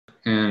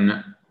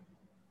And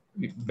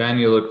Ben,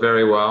 you look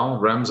very well.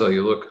 Remzo,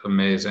 you look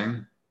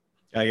amazing.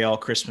 Yeah, all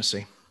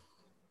Christmassy.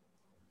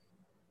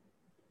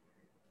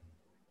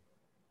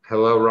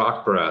 Hello,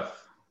 Rock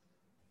Breath.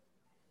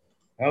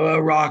 Hello,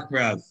 Rock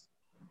Breath.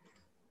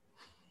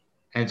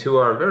 And to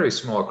our very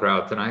small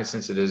crowd tonight,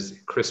 since it is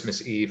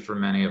Christmas Eve for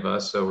many of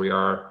us, so we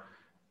are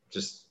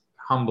just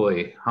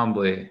humbly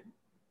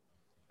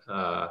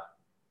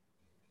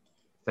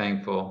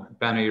thankful.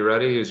 Ben, are you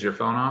ready? Is your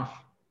phone off?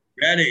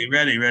 Ready.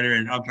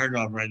 I'll turn it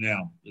off right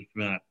now. Just a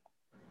minute.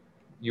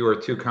 You are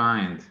too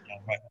kind.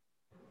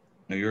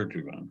 No, you're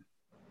too kind.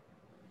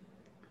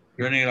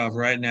 Turning it off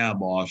right now,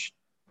 boss.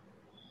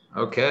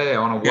 Okay, I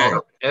want to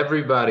welcome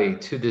everybody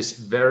to this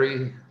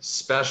very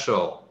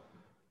special,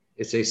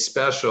 it's a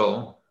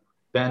special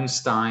Ben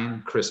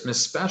Stein Christmas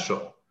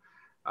special.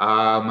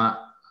 At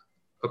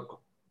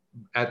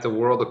the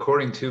World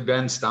According to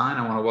Ben Stein,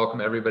 I want to welcome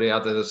everybody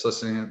out there that's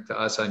listening to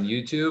us on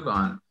YouTube,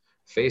 on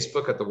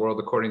Facebook at the World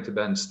According to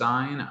Ben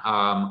Stein.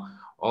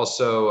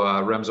 Also,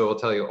 Remzo will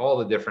tell you all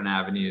the different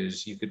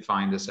avenues you could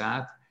find us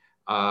at.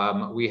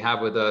 We have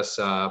with us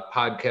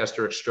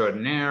podcaster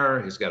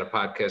extraordinaire. He's got a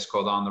podcast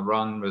called On the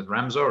Run with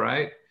Remzo,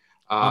 right?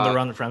 On the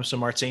Run with Remzo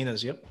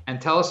Martinez, yep.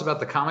 And tell us about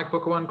the comic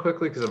book one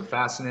quickly, because I'm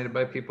fascinated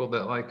by people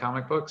that like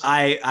comic books.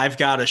 I've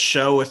got a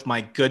show with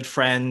my good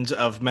friend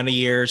of many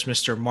years,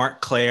 Mr.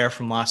 Mark Claire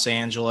from Los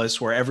Angeles,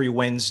 where every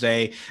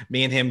Wednesday,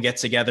 me and him get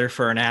together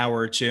for an hour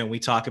or two, and we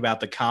talk about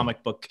the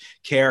comic book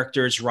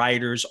characters,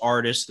 writers,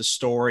 artists, the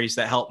stories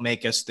that help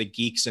make us the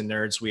geeks and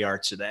nerds we are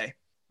today.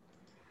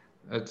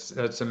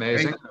 That's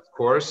amazing. Great. Of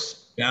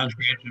course. Sounds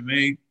great to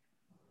me.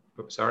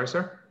 Sorry,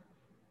 sir?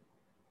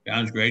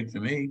 Sounds great to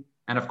me.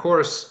 And of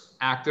course,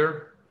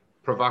 actor,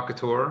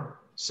 provocateur,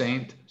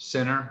 saint,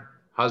 sinner,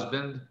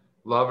 husband,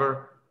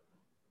 lover,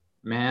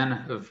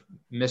 man of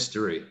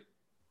mystery,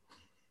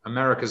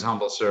 America's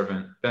humble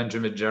servant,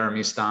 Benjamin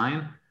Jeremy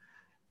Stein.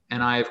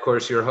 And I, of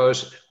course, your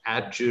host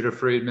at Judah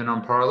Friedman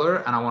on Parler.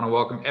 And I want to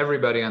welcome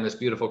everybody on this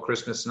beautiful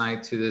Christmas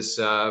night to this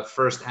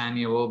first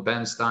annual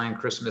Ben Stein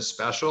Christmas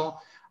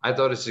special. I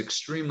thought it's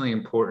extremely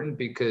important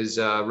because,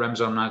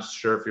 Remzo, I'm not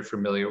sure if you're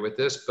familiar with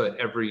this, but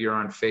every year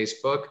on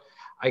Facebook,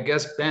 I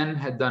guess Ben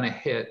had done a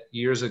hit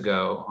years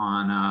ago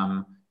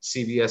on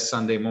CBS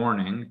Sunday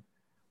Morning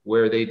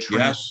where they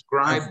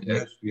transcribed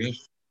it.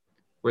 Yes.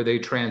 Where they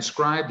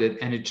transcribed it,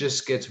 and it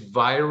just gets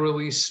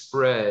virally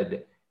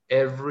spread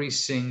every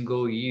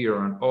single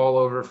year and all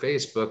over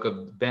Facebook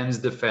of Ben's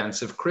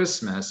defense of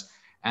Christmas.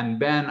 And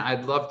Ben,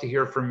 I'd love to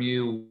hear from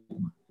you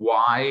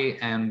why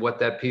and what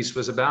that piece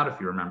was about,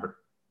 if you remember.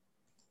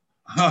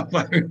 Oh,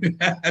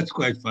 that's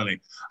quite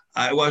funny.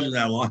 It wasn't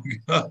that long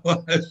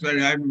ago. That's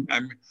funny. I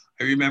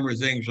remember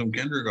things from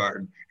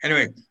kindergarten.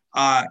 Anyway,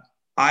 I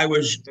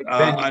was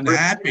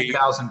unhappy.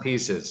 1,000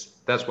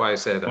 pieces. That's why I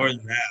say that. More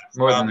than that.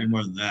 Probably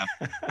more than that.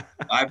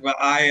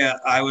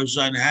 I was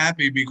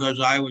unhappy because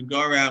I would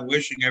go around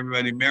wishing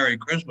everybody Merry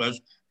Christmas,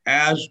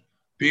 as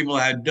people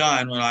had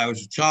done when I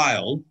was a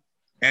child,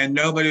 and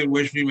nobody would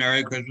wish me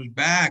Merry Christmas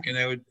back, and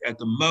they would, at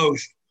the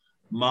most,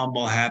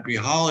 mumble Happy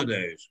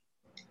Holidays,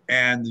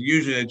 and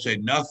usually they'd say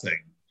nothing.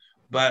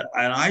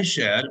 And I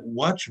said,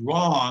 what's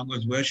wrong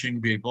with wishing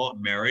people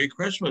Merry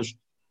Christmas?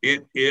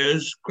 It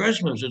is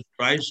Christmas. It's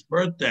Christ's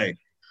birthday.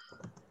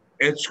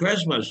 It's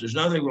Christmas. There's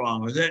nothing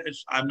wrong with it.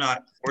 I'm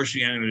not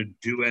forcing anyone to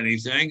do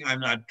anything. I'm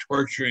not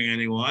torturing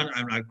anyone.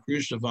 I'm not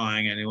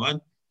crucifying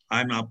anyone.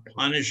 I'm not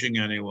punishing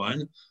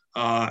anyone.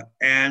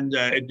 And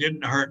it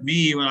didn't hurt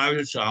me when I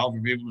was a child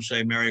for people to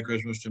say Merry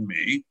Christmas to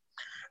me.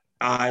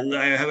 I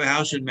have a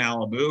house in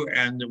Malibu,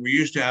 and we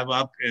used to have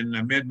up in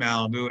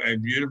mid-Malibu a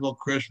beautiful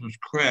Christmas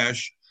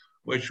creche,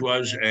 which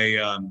was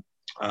a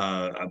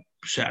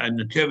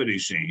nativity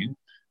scene.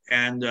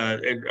 And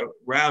it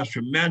roused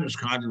tremendous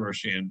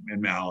controversy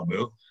in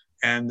Malibu.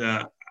 And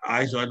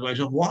I thought to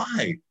myself,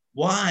 why?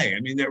 I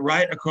mean, that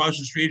right across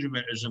the street from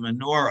it is a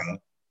menorah.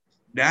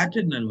 That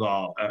didn't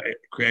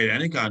create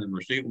any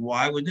controversy.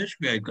 Why would this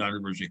create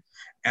controversy?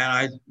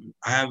 And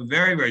I have a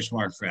very, very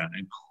smart friend,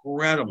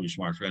 incredibly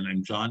smart friend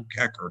named John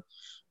Kecker,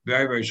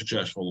 very, very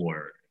successful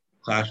lawyer,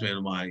 classmate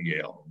of mine at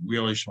Yale,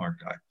 really smart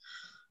guy,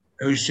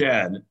 who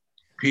said,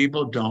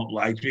 people don't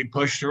like to be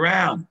pushed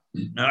around.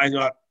 And I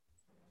thought,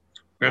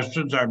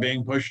 Christians are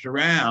being pushed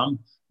around,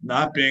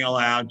 not being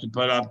allowed to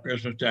put up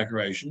Christmas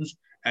decorations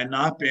and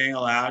not being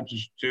allowed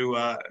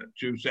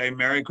to say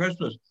Merry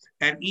Christmas.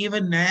 And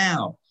even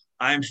now,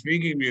 I'm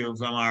speaking to you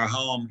from our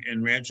home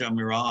in Rancho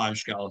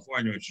Mirage,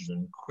 California, which is an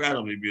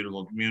incredibly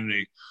beautiful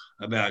community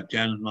about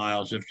 10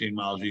 miles, 15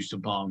 miles east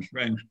of Palm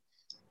Springs.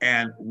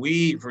 And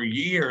we, for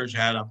years,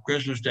 had up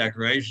Christmas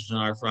decorations in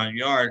our front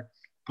yard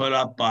put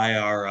up by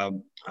our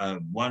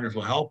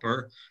wonderful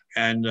helper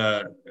and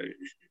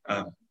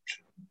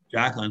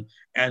Jacqueline.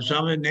 And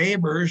some of the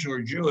neighbors who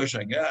are Jewish,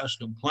 I guess,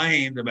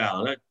 complained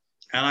about it.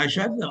 And I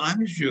said to them,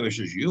 I'm as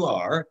Jewish as you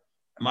are.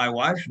 My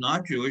wife's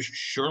not Jewish.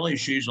 Surely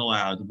she's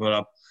allowed to put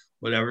up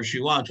whatever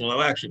she wants.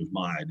 Although actually it was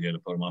my idea to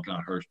put them up,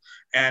 not hers.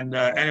 And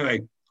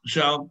anyway,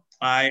 so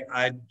I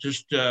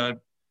just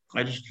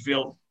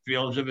feel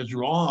feel as if it's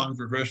wrong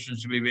for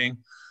Christians to be being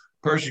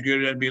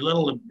persecuted and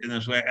belittled in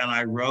this way. And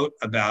I wrote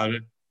about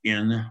it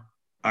and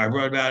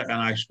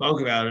I spoke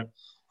about it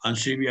on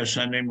CBS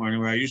Sunday Morning,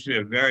 where I used to be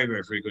a very,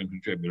 very frequent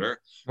contributor.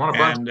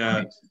 And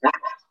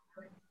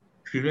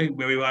excuse me,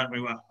 we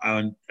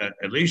won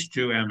at least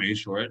 2 Emmys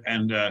for it,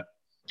 and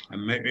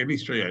maybe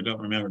 3. I don't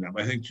remember now,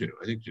 but I think 2.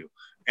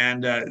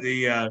 And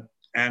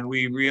and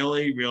we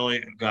really,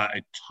 really got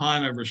a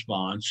ton of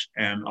response,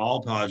 and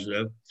all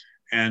positive.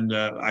 And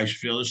I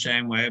feel the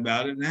same way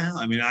about it now.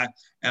 I mean,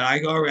 I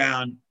go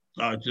around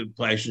to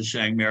places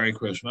saying Merry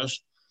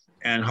Christmas,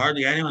 and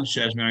hardly anyone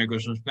says Merry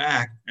Christmas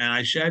back. And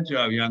I said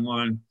to a young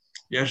woman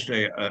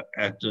yesterday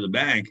at the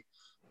bank,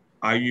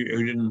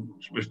 who didn't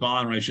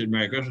respond when I said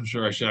Merry Christmas,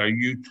 or I said, are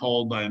you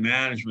told by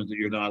management that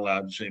you're not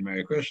allowed to say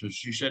Merry Christmas?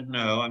 She said,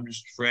 no, I'm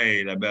just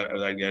afraid. I bet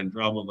I'd get in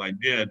trouble if I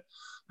did.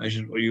 I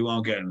said, well, you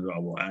won't get in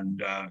trouble.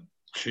 And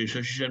she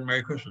said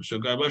Merry Christmas. So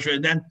God bless her.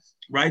 And then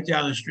right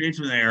down the street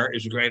from there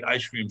is a great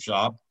ice cream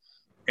shop,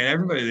 and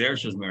everybody there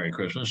says Merry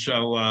Christmas.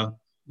 So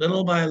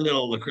little by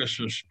little, the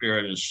Christmas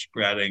spirit is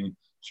spreading.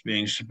 It's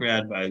being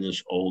spread by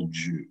this old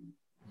Jew.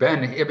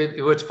 Ben,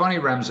 what's funny,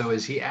 Remzo,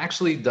 is he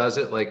actually does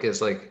it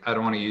I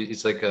don't want to use,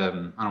 it's like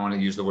I don't want to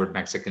use the word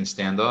Mexican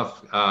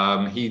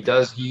standoff. He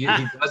does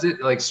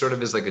it like sort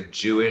of as like a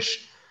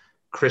Jewish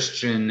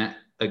Christian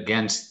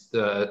against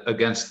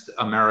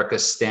America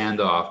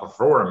standoff, or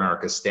for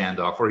America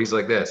standoff, where he's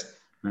like this: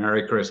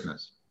 Merry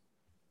Christmas.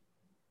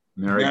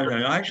 No,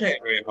 I say it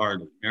very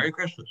hard. Merry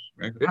Christmas.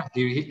 Merry Christmas.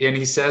 Yeah, and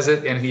he says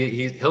it, and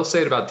he'll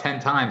say it about 10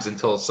 times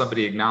until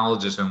somebody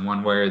acknowledges him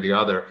one way or the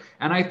other.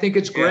 And I think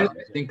it's great.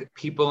 Yeah. I think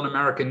people in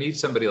America need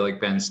somebody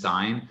like Ben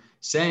Stein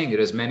saying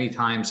it as many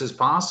times as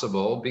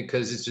possible,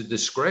 because it's a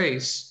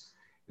disgrace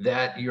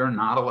that you're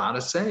not allowed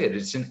to say it.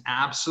 It's an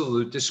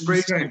absolute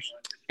disgrace.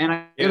 And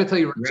I got to tell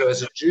you, Remzo,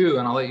 as a Jew,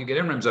 and I'll let you get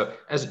in, Remzo,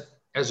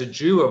 as a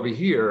Jew over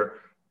here,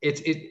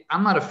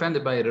 I'm not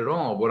offended by it at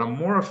all. What I'm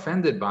more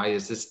offended by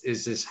is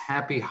this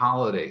happy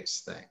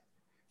holidays thing,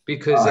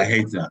 because I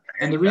hate that.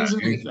 And the reason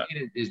I hate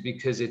it is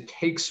because it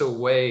takes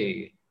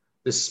away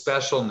the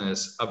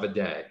specialness of a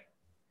day.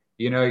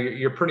 You know,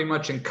 you're pretty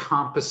much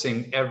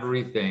encompassing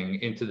everything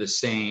into the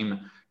same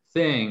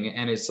thing,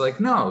 and it's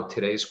like, no,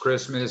 today's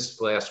Christmas,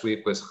 last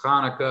week was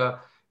Hanukkah,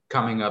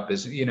 coming up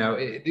is,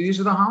 these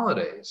are the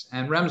holidays.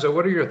 And Remzo,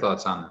 what are your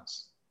thoughts on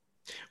this?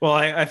 Well,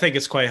 I think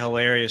it's quite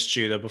hilarious,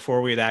 Judah.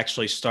 Before we had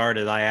actually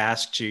started, I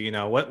asked you,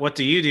 what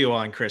do you do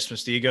on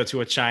Christmas? Do you go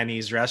to a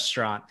Chinese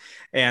restaurant?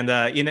 And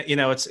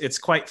it's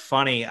quite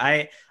funny.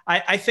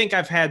 I think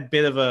I've had a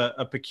bit of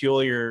a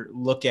peculiar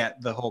look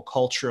at the whole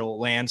cultural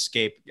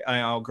landscape.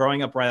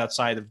 Growing up right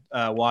outside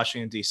of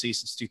Washington, D.C.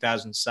 since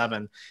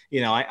 2007,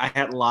 I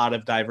had a lot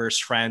of diverse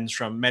friends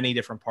from many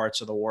different parts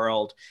of the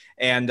world.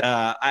 And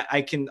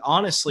I can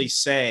honestly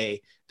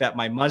say that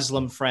my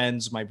Muslim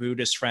friends, my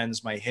Buddhist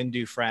friends, my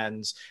Hindu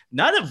friends,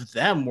 none of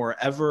them were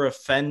ever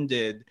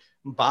offended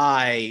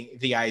by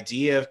the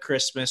idea of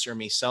Christmas or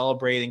me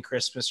celebrating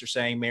Christmas or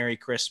saying Merry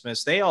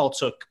Christmas. They all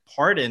took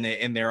part in it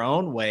in their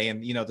own way,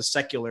 and the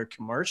secular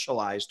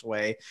commercialized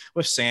way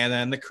with Santa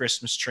and the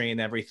Christmas tree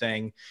and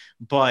everything.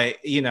 But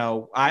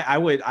I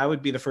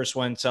would be the first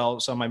one to tell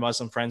some of my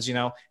Muslim friends,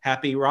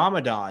 happy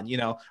Ramadan.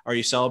 Are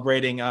you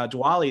celebrating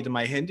Diwali to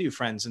my Hindu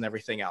friends and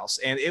everything else?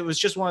 And it was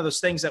just one of those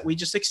things that we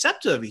just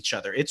accepted of each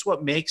other. It's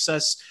what makes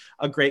us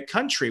a great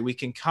country. We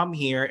can come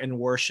here and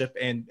worship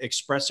and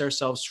express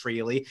ourselves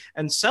freely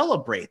and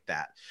celebrate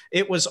that.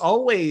 It was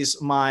always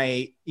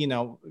my,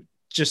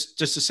 just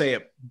to say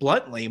it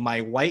bluntly, my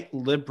white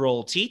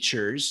liberal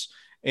teachers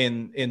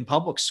in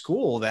public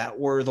school that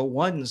were the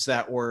ones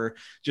that were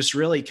just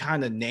really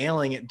kind of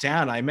nailing it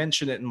down. I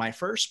mentioned it in my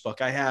first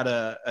book. I had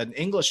an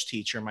English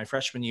teacher my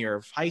freshman year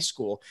of high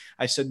school.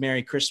 I said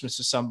Merry Christmas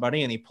to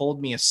somebody, and he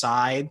pulled me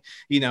aside,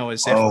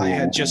 as if I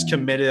had just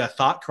committed a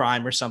thought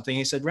crime or something.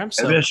 He said,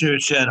 Remso. I guess you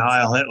said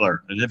Heil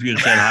Hitler, as if you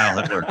said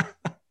Heil Hitler.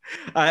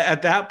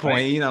 At that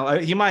point,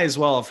 right. He might as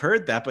well have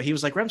heard that, but he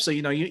was like, Remso,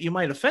 you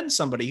might offend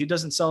somebody who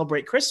doesn't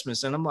celebrate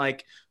Christmas. And I'm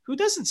like, who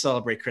doesn't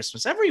celebrate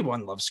Christmas?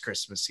 Everyone loves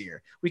Christmas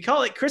here. We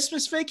call it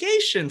Christmas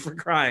vacation, for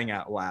crying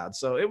out loud.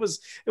 So it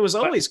was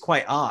always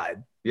quite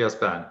odd. Yes,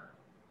 Ben.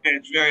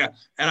 It's very,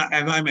 and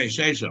if I may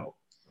say so,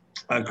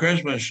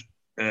 Christmas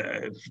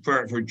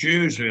for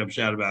Jews to be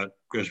upset about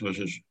Christmas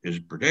is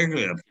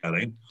particularly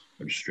upsetting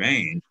and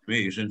strange to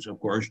me, since of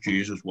course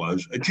Jesus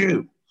was a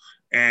Jew,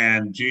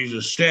 and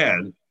Jesus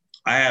said,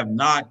 I have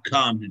not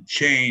come to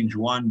change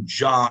one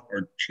jot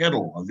or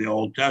tittle of the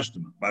Old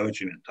Testament, by which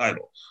he meant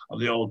title, of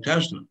the Old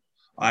Testament.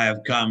 I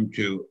have come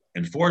to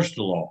enforce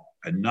the law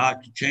and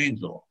not to change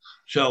the law.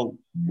 So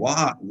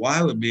why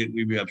would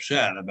we be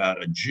upset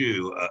about a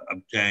Jew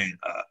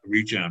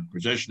reaching a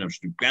position of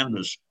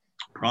stupendous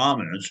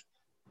prominence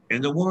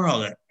in the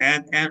world?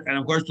 And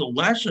of course, the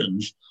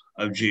lessons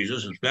of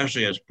Jesus,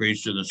 especially as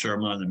preached in the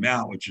Sermon on the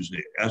Mount, which is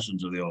the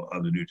essence of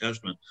the New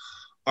Testament,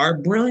 are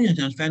brilliant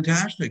and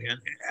fantastic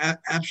and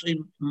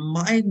absolutely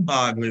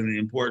mind-bogglingly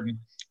important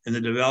in the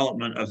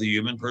development of the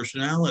human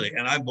personality.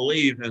 And I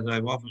believe, as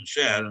I've often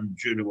said, and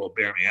Judah will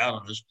bear me out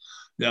on this,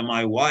 that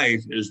my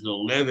wife is the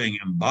living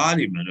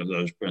embodiment of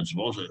those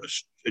principles,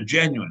 a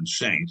genuine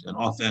saint, an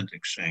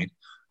authentic saint.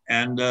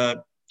 And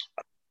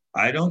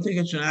I don't think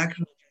it's an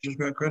accident she's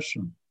a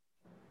Christian.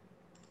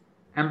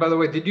 And by the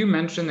way, did you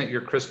mention that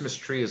your Christmas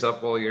tree is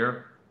up all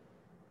year?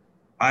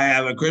 I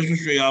have a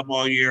Christmas tree up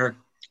all year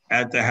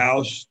at the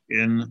house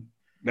in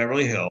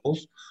Beverly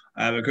Hills.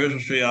 I have a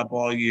Christmas tree up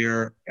all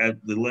year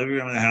at the living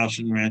room of the house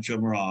in Rancho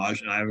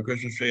Mirage. And I have a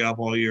Christmas tree up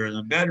all year in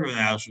the bedroom of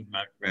the house in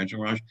Rancho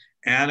Mirage.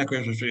 And a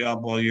Christmas tree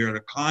up all year at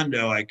a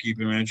condo I keep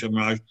in Rancho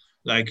Mirage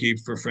that I keep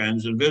for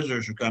friends and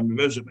visitors who come to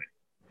visit me.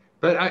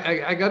 But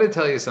I got to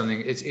tell you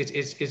something.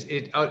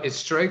 It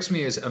strikes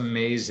me as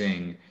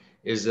amazing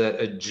is that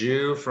a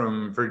Jew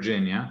from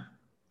Virginia,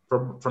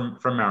 from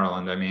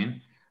Maryland, I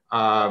mean,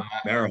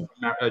 Maryland.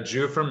 a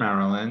Jew from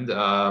Maryland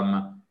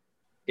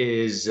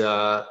is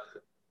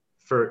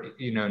for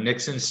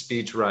Nixon's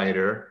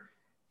speechwriter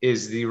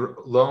is the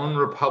lone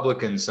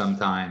Republican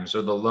sometimes,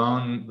 or the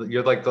lone.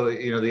 You're like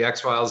the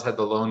X-Files had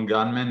the lone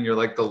gunman. You're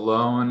like the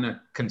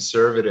lone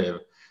conservative,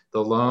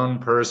 the lone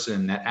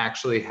person that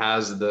actually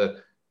has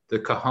the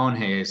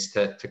cojones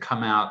to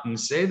come out and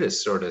say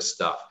this sort of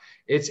stuff.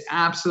 It's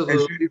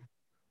absolutely.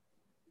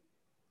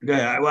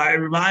 Yeah, well, it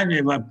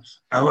reminded me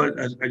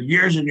of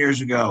years and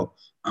years ago,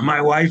 my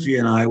wifey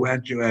and I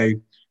went to a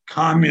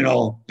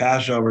communal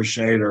Passover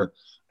Seder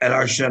at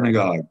our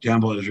synagogue,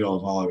 Temple Israel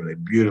is all over a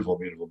beautiful,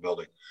 beautiful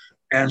building.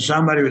 And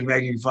somebody was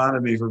making fun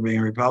of me for being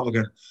a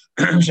Republican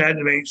and said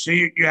to me,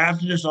 see, you have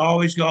to just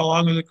always go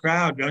along with the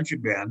crowd, don't you,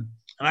 Ben?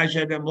 And I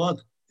said to him,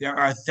 look, there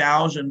are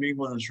 1,000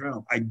 people in this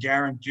room. I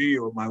guarantee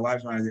you my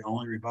wife and I are the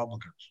only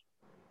Republicans.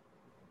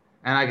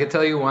 And I can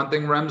tell you one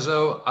thing,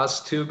 Remzo,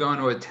 us two going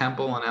to a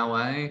temple in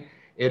LA,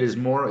 it is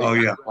more. Oh,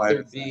 yeah.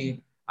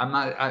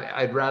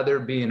 I'd rather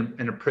be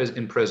in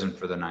prison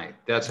for the night.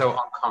 That's how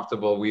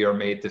uncomfortable we are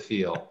made to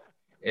feel.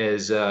 I'm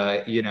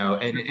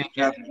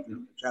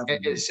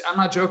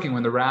not joking.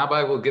 When the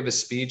rabbi will give a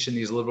speech in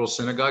these liberal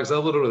synagogues,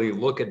 they'll literally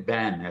look at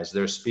Ben as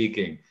they're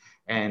speaking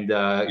and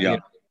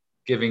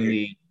giving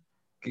the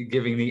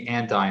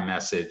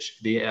anti-message.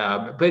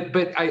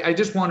 But I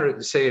just wanted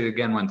to say it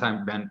again one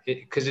time, Ben,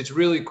 because it's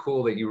really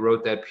cool that you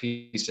wrote that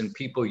piece and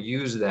people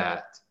use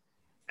that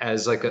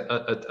as like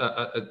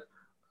a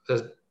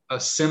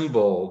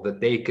symbol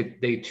that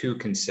they too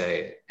can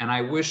say it. And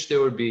I wish there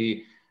would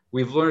be.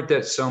 We've learned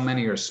that so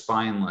many are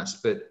spineless,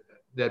 but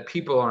that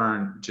people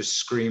aren't just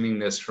screaming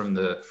this from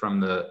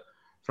the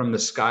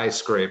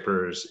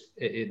skyscrapers.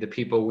 The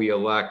people we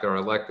elect, our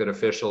elected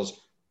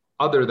officials,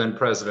 other than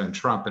President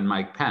Trump and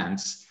Mike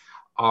Pence,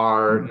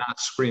 are not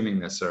screaming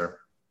this, sir.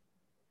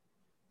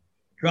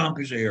 Trump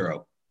is a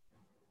hero.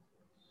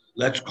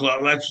 Let's go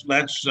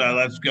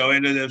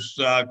into this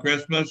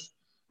Christmas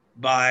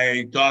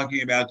by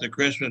talking about the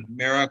Christmas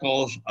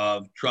miracles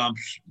of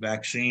Trump's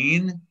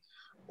vaccine,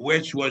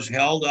 which was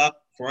held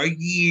up for a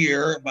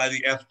year by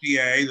the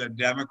FDA, the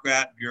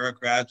Democrat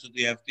bureaucrats at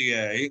the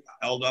FDA,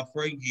 held up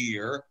for a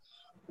year.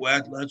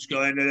 Let's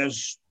go into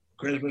this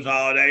Christmas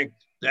holiday,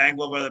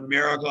 thankful for the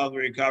miracle of the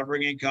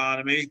recovering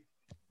economy,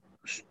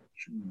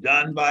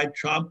 done by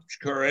Trump's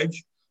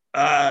courage.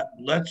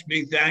 Let's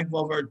be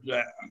thankful for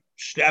the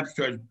steps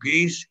towards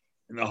peace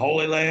in the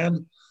Holy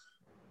Land,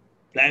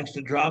 thanks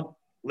to Trump.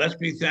 Let's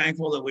be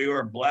thankful that we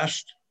were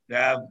blessed to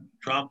have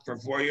Trump for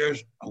 4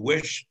 years. I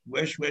wish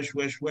it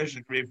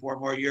could be 4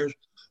 more years.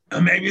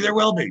 Maybe there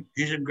will be.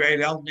 He's in great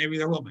health. Maybe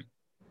there will be.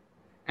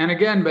 And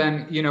again,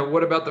 Ben,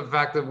 what about the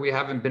fact that we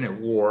haven't been at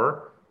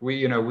war?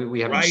 We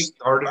haven't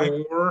started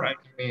a war. Right.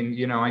 I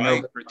mean, I know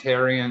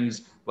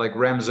libertarians like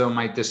Remzo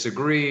might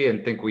disagree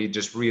and think we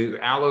just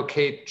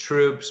reallocate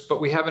troops,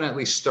 but we haven't at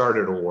least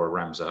started a war,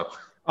 Remzo.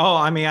 Oh,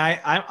 I mean,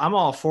 I'm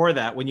all for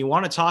that. When you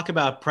want to talk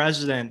about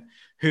president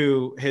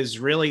who has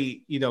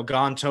really,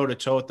 gone toe to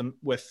toe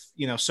with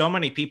so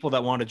many people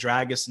that want to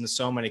drag us into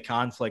so many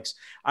conflicts.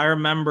 I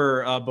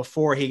remember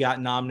before he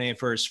got nominated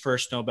for his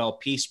first Nobel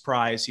Peace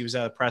Prize, he was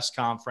at a press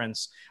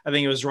conference. I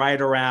think it was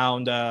right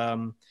around,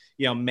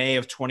 May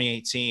of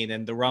 2018,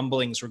 and the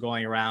rumblings were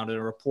going around, and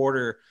a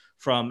reporter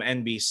from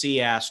NBC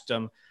asked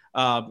him,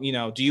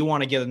 do you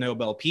want to get a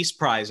Nobel Peace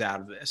Prize out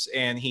of this?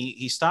 And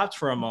he stopped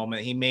for a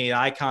moment. He made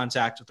eye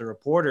contact with the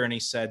reporter and he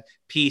said,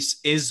 peace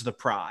is the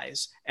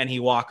prize. And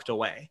he walked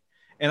away.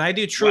 And I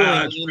do truly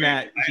mean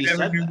that. I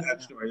never knew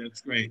that story.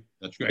 That's great.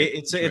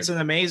 It's an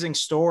amazing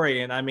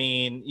story. And I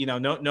mean,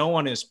 no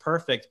one is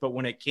perfect, but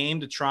when it came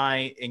to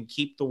try and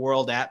keep the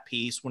world at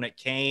peace, when it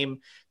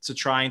came to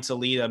trying to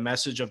lead a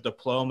message of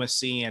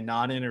diplomacy and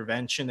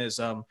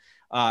non-interventionism,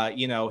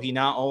 he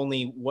not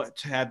only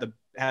had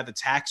the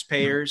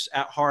taxpayers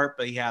at heart,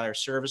 but he had our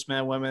servicemen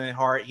and women at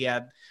heart. He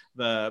had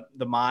the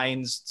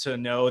minds to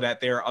know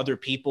that there are other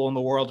people in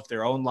the world with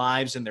their own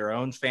lives and their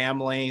own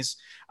families.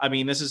 I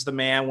mean, this is the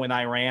man when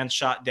Iran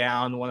shot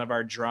down one of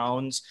our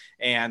drones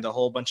and a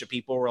whole bunch of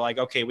people were like,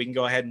 okay, we can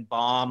go ahead and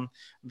bomb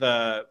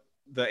the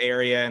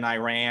area in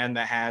Iran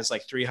that has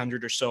like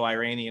 300 or so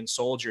Iranian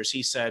soldiers.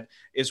 He said,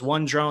 is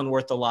one drone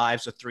worth the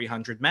lives of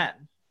 300 men?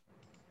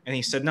 And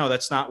he said, no,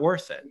 that's not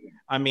worth it.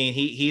 I mean,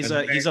 he's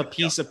a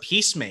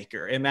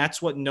peacemaker, and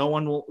that's what no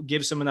one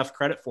gives him enough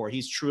credit for.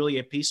 He's truly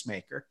a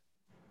peacemaker.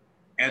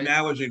 And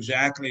that was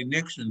exactly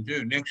Nixon,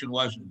 too. Nixon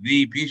was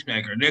the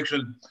peacemaker.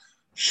 Nixon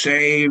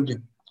saved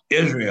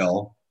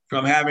Israel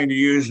from having to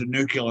use the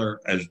nuclear,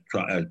 as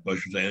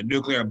Bush would say, the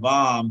nuclear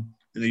bomb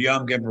in the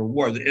Yom Kippur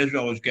War. That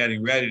Israel was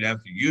getting ready to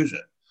have to use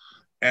it.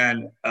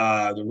 And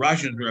the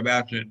Russians were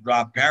about to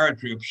drop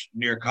paratroops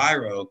near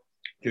Cairo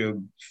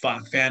to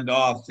fend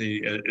off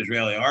the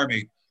Israeli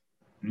army.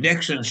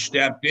 Nixon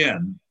stepped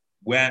in,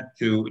 went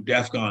to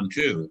DEFCON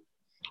 2,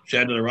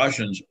 said to the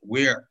Russians,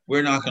 we're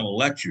not going to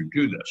let you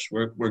do this.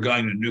 We're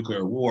going to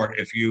nuclear war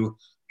if you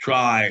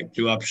try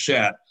to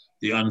upset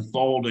the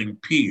unfolding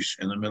peace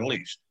in the Middle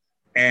East.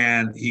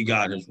 And he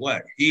got his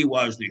way. He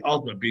was the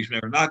ultimate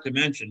peacemaker, not to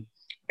mention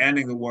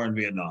ending the war in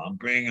Vietnam,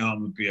 bringing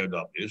home the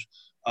POWs.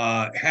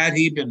 Had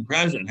he been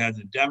president, had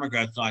the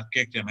Democrats not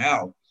kicked him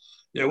out,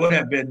 there would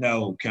have been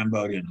no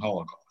Cambodian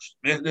Holocaust.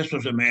 This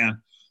was a man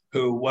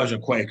who was a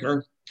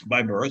Quaker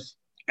by birth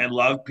and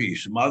loved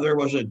peace. Mother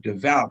was a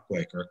devout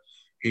Quaker.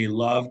 He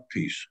loved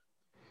peace.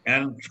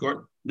 And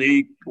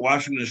the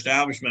Washington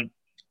establishment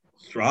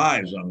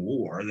thrives on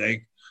war.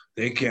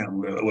 They can't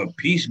with a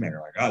peacemaker.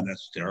 Like, God,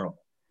 that's terrible.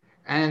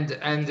 And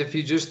if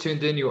you just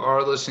tuned in, you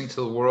are listening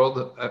to The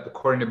World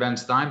According to Ben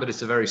Stein, but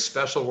it's a very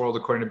special World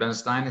According to Ben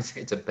Stein.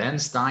 It's a Ben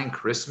Stein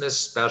Christmas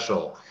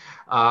special.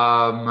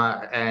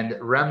 And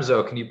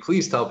Remzo, can you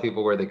please tell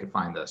people where they could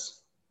find this?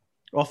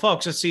 Well,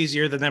 folks, it's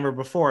easier than ever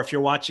before. If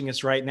you're watching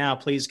us right now,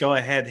 please go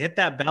ahead, hit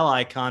that bell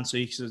icon so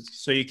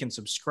you can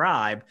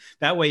subscribe.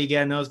 That way you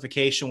get a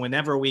notification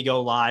whenever we go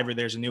live or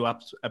there's a new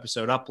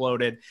episode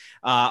uploaded.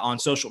 On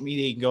social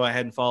media, you can go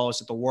ahead and follow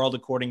us at The World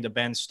According to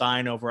Ben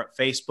Stein over at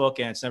Facebook,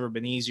 and it's never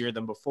been easier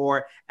than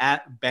before,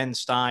 at Ben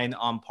Stein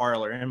on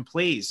Parler. And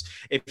please,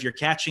 if you're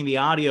catching the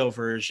audio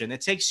version,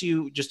 it takes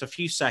you just a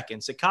few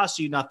seconds. It costs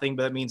you nothing,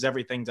 but it means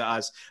everything to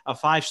us. A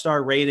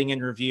 5-star rating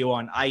and review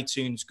on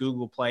iTunes,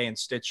 Google Play, and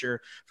Stitcher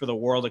for The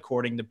World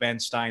According to Ben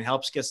Stein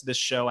helps get this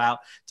show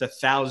out to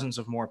thousands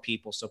of more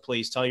people. So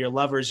please tell your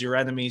lovers, your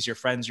enemies, your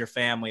friends, your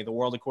family. The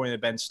World According to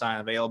Ben Stein,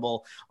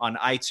 available on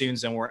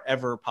iTunes and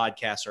wherever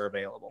podcasts are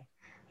available.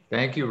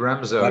 Thank you,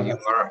 Remzo.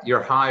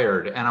 You're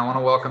hired. And I want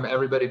to welcome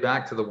everybody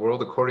back to The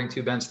World According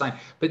to Ben Stein.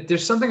 But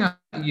there's something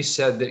you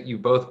said that you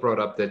both brought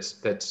up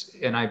that's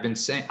and I've been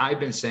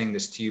saying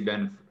this to you,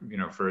 Ben,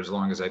 for as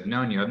long as I've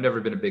known you. I've never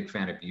been a big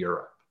fan of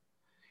Europe.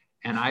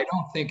 And I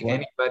don't think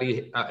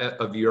anybody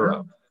of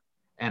Europe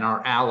and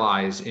our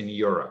allies in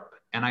Europe.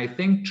 And I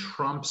think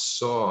Trump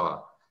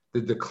saw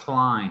the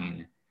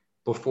decline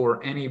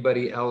before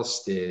anybody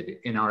else did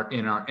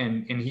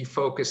and he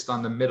focused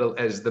on the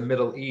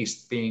Middle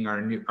East being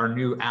our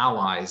new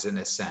allies in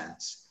a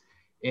sense.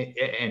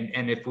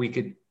 And if we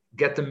could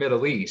get the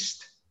Middle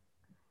East,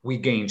 we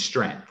gain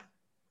strength.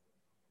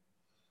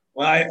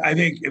 Well, I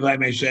think, if I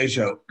may say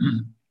so,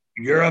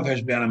 Europe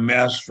has been a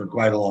mess for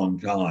quite a long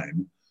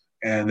time,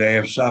 and they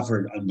have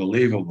suffered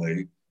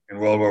unbelievably in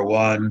World War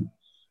I,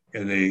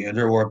 in the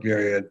interwar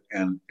period,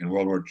 and in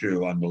World War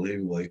II,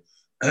 unbelievably.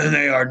 And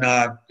they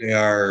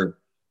are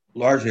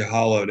largely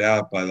hollowed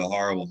out by the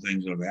horrible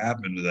things that have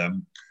happened to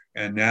them.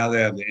 And now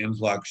they have the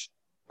influx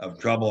of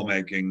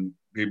troublemaking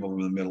people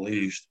from the Middle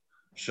East.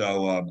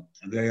 So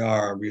they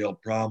are a real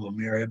problem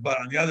area.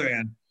 But on the other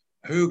hand,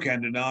 who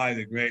can deny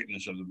the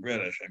greatness of the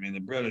British? I mean, the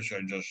British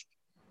are just,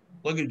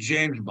 look at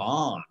James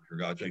Bond, for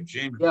God's sake.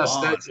 James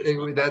Bond.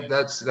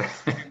 That's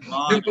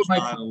Bond is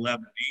not a Lebanese.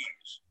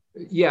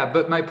 Yeah,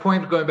 but my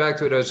point, going back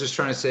to it, I was just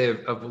trying to say,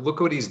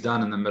 look what he's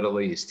done in the Middle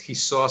East. He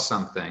saw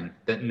something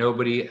that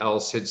nobody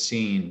else had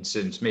seen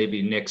since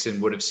maybe Nixon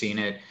would have seen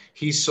it.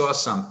 He saw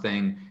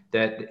something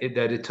that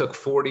it took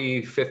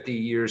 40, 50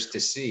 years to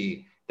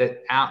see,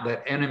 that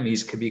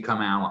enemies could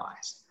become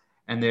allies.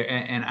 And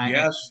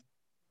as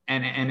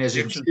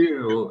a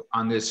Jew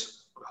on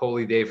this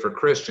holy day for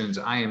Christians,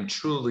 I am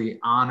truly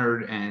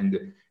honored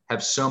and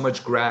have so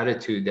much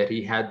gratitude that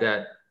he had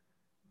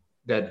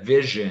that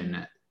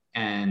vision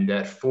and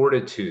that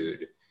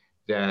fortitude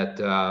that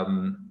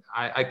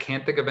I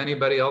can't think of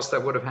anybody else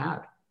that would have had.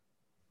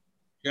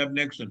 Jeff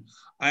Nixon.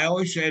 I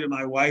always say to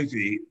my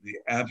wifey, the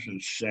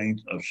absolute saint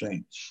of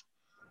saints,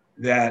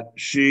 that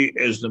she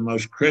is the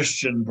most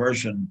Christian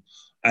person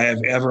I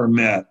have ever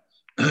met.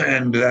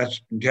 And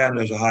that's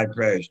intended as a high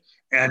praise.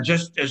 And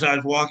just as I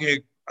was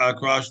walking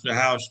across the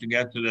house to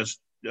get to this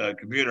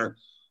computer,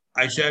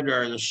 I said to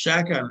her, the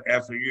second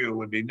after you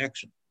would be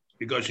Nixon,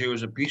 because he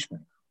was a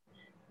peacemaker.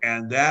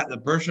 And that the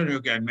person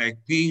who can make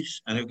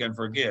peace and who can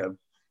forgive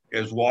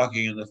is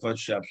walking in the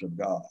footsteps of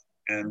God.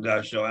 And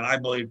and I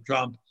believe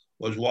Trump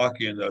was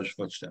walking in those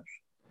footsteps.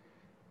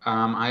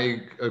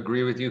 I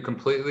agree with you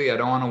completely. I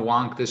don't want to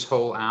wonk this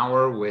whole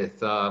hour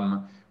with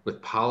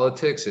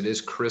politics. It is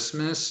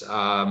Christmas,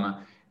 and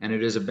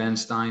it is a Ben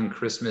Stein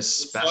Christmas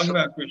special. Let's talk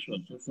about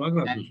Christmas.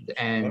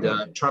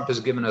 And Trump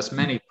has given us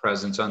many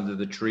presents under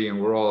the tree,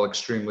 and we're all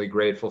extremely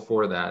grateful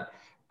for that.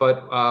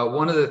 But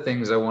one of the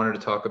things I wanted to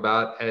talk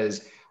about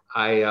is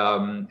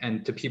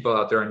and to people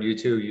out there on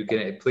YouTube, you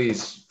can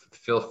please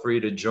feel free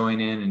to join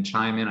in and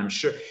chime in. I'm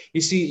sure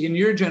you see in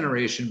your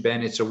generation,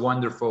 Ben, It's a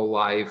Wonderful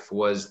Life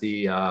was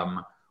the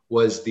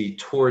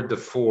tour de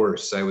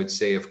force, I would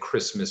say, of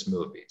Christmas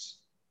movies.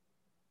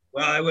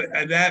 Well,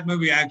 that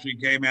movie actually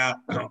came out,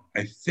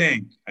 I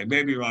think, I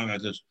may be wrong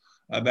about this,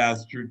 about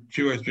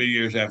 2 or 3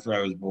 years after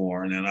I was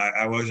born. And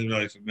I wasn't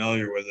really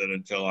familiar with it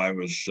until I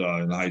was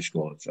in high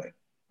school, let's say.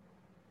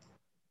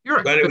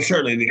 But it was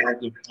certainly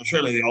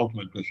the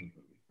ultimate Christmas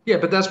movie. Yeah,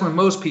 but that's when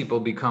most people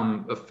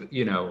become,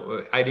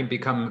 I didn't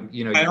become,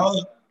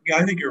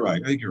 I think you're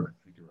right. You're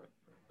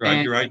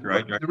right. You're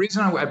right. The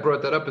reason I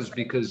brought that up is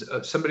because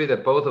somebody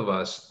that both of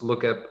us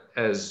look at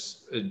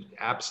as an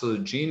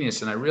absolute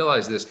genius, and I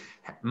realize this,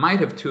 might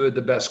have two of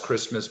the best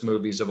Christmas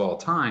movies of all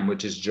time,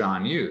 which is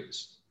John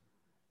Hughes.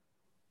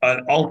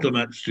 An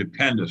ultimate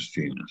stupendous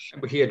genius.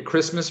 He had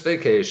Christmas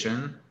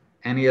Vacation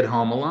and he had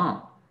Home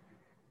Alone.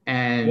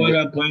 And what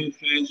about Planes,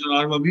 Trains, and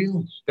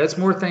Automobiles? That's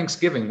more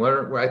Thanksgiving.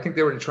 Where I think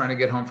they were trying to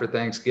get home for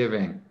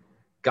Thanksgiving.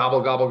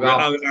 Gobble, gobble,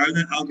 gobble.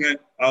 Okay.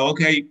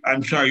 Okay.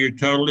 I'm sorry. You're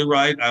totally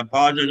right. I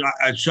apologize.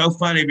 It's so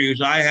funny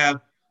because I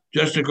have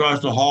just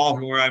across the hall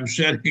from where I'm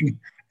sitting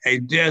a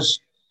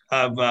disc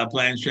of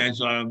Planes, Trains,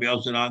 and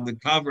Automobiles, and on the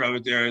cover of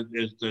it there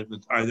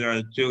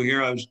are two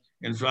heroes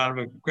in front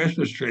of a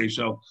Christmas tree.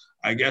 So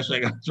I guess I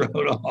got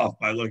thrown off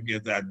by looking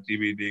at that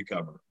DVD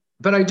cover.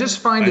 But I just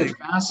find it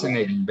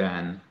fascinating,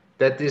 Ben,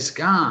 that this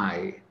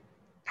guy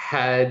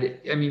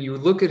you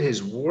look at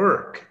his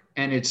work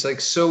and it's like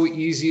so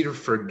easy to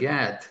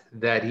forget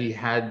that he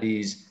had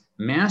these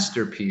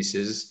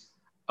masterpieces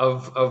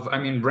of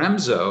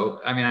Remzo.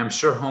 I'm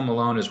sure Home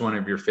Alone is one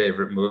of your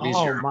favorite movies.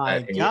 Oh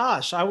my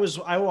gosh. I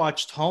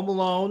watched Home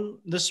Alone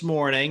this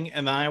morning,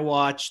 and I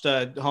watched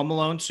Home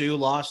Alone 2,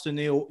 Lost in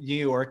New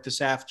York this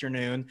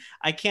afternoon.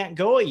 I can't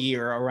go a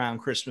year around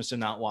Christmas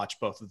and not watch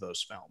both of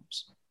those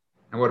films.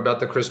 And what about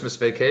the Christmas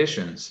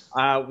Vacations?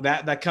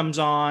 That comes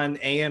on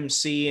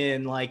AMC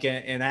in like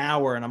an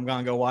hour, and I'm going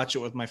to go watch it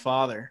with my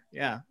father.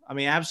 Yeah.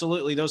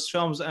 Absolutely. Those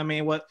films.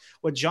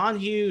 What John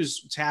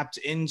Hughes tapped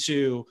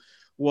into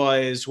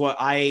was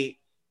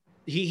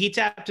he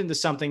tapped into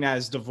something that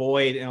is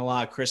devoid in a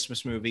lot of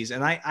Christmas movies.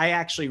 And I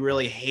actually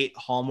really hate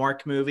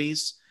Hallmark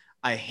movies.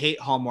 I hate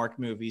Hallmark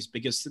movies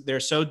because they're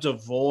so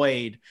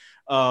devoid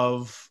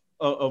of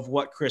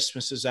what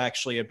Christmas is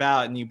actually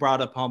about. And you brought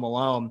up Home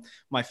Alone.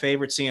 My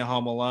favorite scene of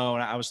Home Alone,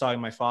 I was talking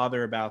to my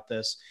father about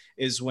this,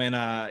 is when,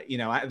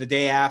 the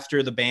day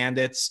after the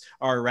bandits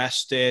are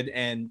arrested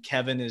and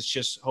Kevin is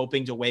just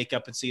hoping to wake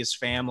up and see his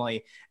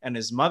family, and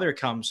his mother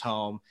comes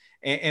home.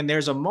 And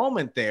there's a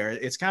moment there.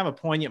 It's kind of a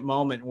poignant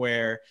moment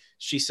where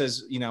she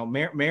says,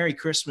 Merry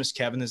Christmas,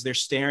 Kevin, as they're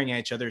staring at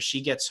each other.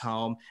 She gets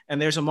home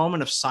and there's a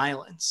moment of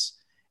silence.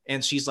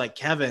 And she's like,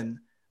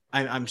 Kevin,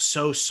 I'm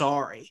so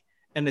sorry.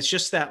 And it's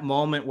just that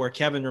moment where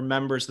Kevin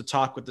remembers the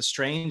talk with the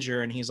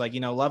stranger. And he's like,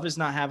 love is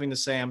not having to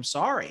say, I'm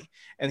sorry.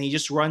 And he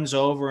just runs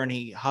over and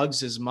he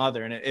hugs his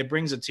mother. And it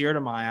brings a tear to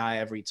my eye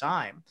every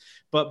time.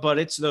 But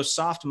it's those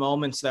soft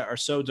moments that are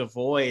so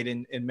devoid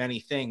in many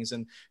things.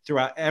 And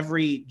throughout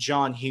every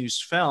John Hughes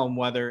film,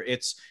 whether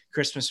it's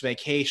Christmas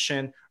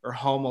Vacation or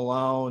Home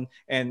Alone,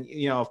 and,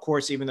 of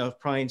course, even though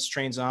Planes,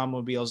 Trains, and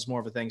Automobiles is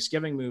more of a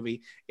Thanksgiving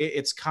movie,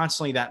 it's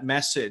constantly that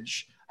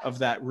message of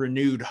that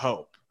renewed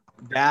hope.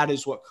 That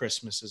is what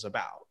Christmas is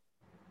about.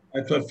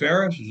 That's what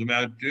Ferris is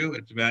about too.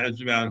 It's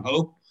about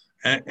hope,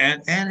 and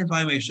if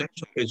I may say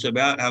so, it's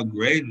about how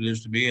great it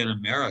is to be in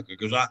America.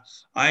 Because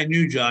I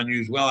knew John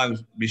Hughes well.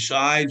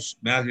 Besides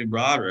Matthew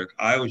Broderick,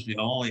 I was the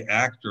only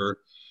actor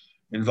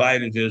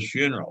invited to his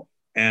funeral,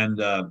 and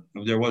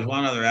there was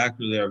one other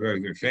actor there, a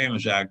very, very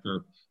famous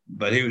actor,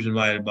 but he was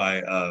invited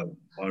by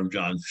one of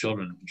John's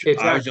children.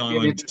 It's actually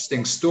an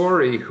interesting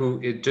story.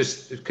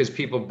 Because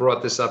people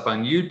brought this up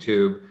on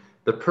YouTube.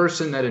 The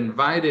person that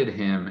invited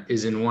him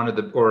is in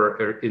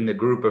or in the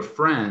group of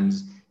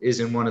friends is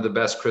in one of the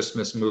best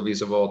Christmas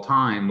movies of all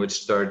time,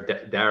 which starred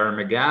Darren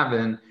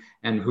McGavin,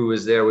 and who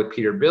was there with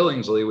Peter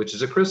Billingsley, which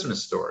is A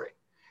Christmas Story.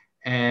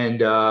 And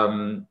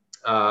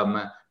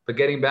but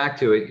getting back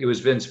to it, it was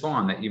Vince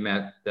Vaughn that you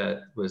met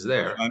that was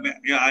there.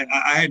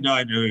 I had no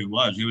idea who he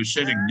was. He was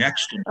sitting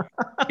next to me.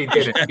 He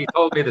didn't. He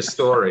told me the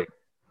story.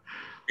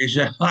 He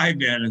said, "Hi,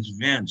 Ben, it's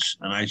Vince,"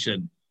 and I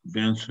said,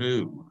 Vince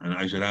who? And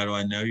I said, how do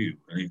I know you?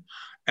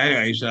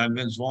 And he said, I'm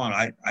Vince Vaughn.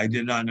 I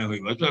did not know who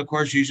he was. But of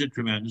course, he's a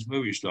tremendous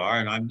movie star,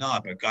 and I'm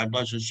not, but God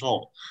bless his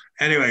soul.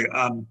 Anyway.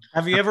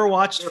 Have you ever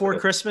watched Four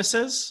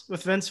Christmases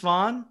with Vince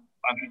Vaughn?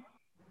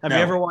 Have you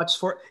ever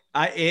watched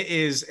it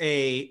is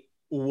a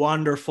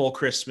wonderful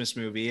Christmas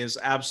movie. It is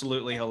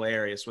absolutely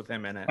hilarious with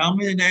him in it. Tell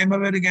me the name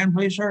of it again,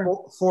 please, sir.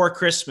 Four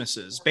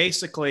Christmases.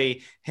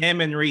 Basically,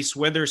 him and Reese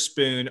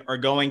Witherspoon are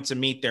going to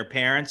meet their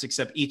parents,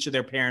 except each of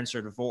their parents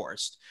are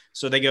divorced.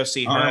 So they go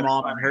see her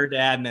mom and her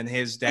dad, and then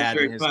his dad.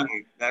 That's very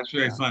funny. That's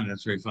very funny.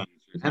 That's very funny.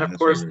 And of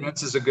course,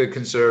 Vince is a good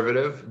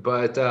conservative.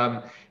 But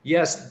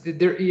yes,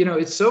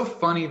 it's so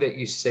funny that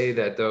you say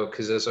that, though,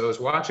 because as I was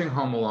watching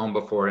Home Alone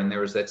before, and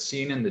there was that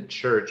scene in the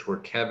church where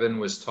Kevin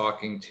was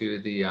talking to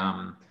the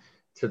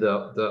to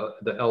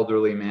the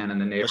elderly man in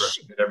the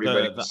neighborhood that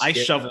everybody The was ice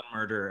scared shovel of.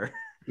 murderer.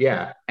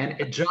 Yeah,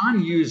 and John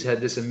Hughes had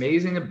this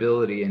amazing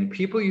ability, and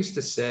people used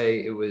to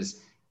say it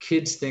was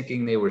kids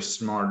thinking they were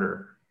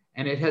smarter,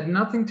 and it had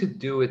nothing to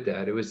do with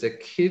that. It was that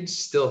kids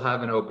still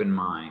have an open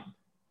mind.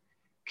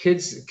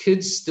 Kids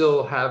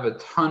still have a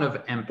ton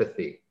of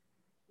empathy.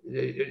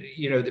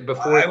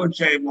 Before I would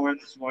say more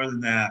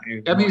than that.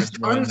 I mean, it's It's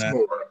more than tons that.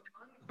 more.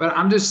 But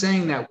I'm just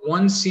saying that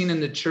one scene in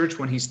the church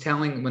when he's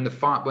telling when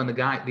the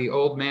guy, the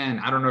old man,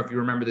 I don't know if you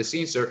remember the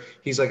scene, sir.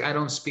 He's like, I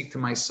don't speak to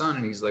my son,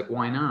 and he's like,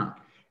 why not?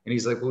 And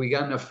he's like, well, we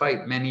got in a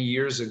fight many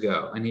years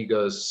ago, and he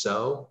goes,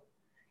 so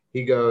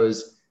he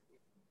goes,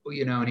 well,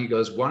 and he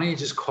goes, why don't you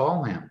just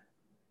call him?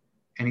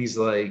 And he's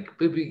like,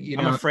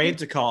 I'm afraid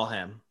to call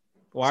him.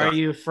 Why are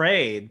you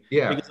afraid?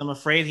 Yeah. Because I'm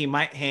afraid he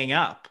might hang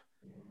up.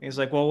 He's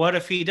like, well, what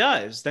if he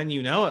does? Then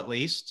at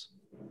least.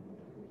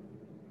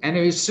 And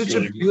it was such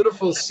a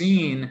beautiful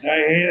scene. I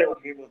hate it when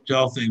people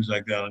tell things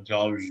like that on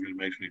television. It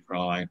makes me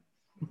cry.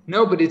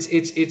 No, but it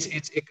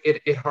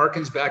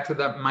harkens back to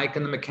that Mike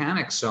and the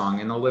Mechanic song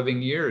in the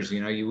Living Years.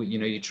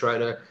 You try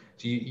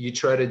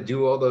to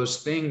do all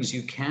those things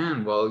you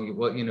can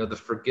the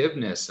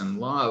forgiveness and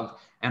love.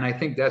 And I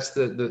think that's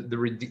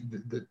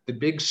the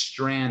big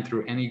strand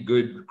through any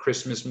good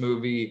Christmas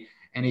movie,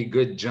 any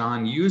good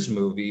John Hughes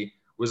movie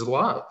was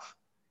love.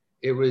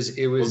 It was.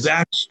 Well,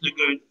 that's the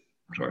good.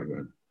 Sorry, go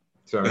ahead.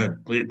 Sorry. Go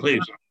ahead.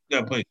 Please.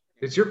 No, please.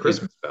 It's your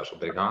Christmas special,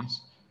 Big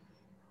Hans.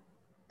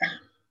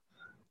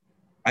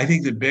 I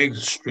think the big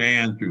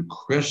strand through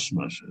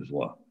Christmas is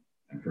love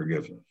and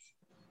forgiveness.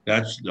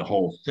 That's the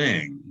whole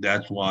thing.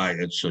 That's why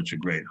it's such a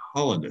great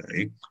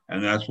holiday.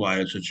 And that's why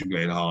it's such a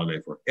great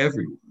holiday for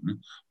everyone,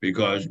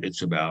 because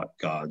it's about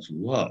God's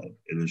love.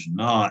 It is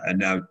not. And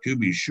now, to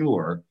be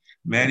sure,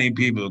 many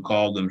people who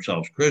call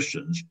themselves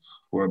Christians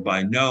were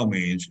by no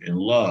means in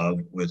love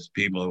with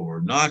people who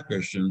were not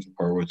Christians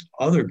or with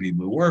other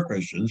people who were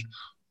Christians,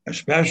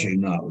 especially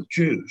not with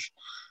Jews.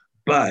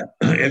 But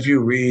if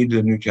you read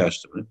the New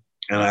Testament,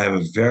 and I have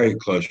a very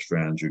close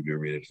friend who do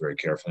read it very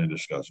carefully and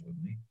discuss it with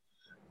me,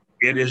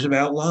 it is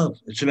about love.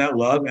 It's about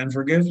love and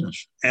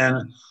forgiveness.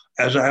 And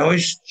as I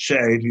always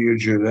say to you,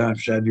 Judah,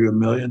 I've said to you a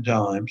million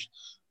times,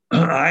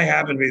 I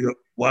happen to be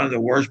one of the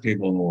worst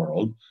people in the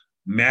world,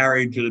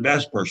 married to the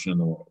best person in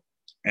the world.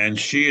 And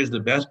she is the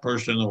best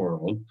person in the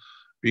world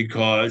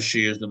because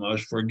she is the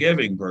most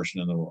forgiving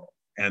person in the world.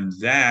 And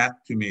that,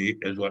 to me,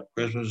 is what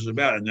Christmas is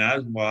about. And that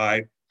is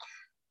why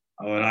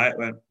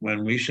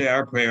when we say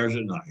our prayers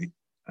at night,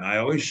 I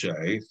always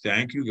say,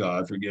 thank you,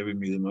 God, for giving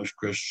me the most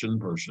Christian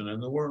person in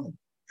the world.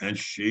 And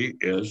she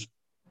is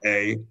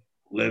a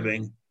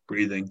living,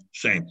 breathing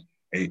saint,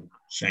 a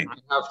saint.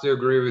 I have to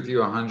agree with you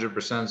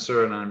 100%,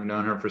 sir. And I've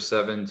known her for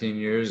 17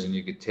 years, and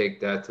you could take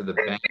that to the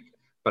bank.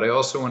 But I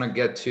also want to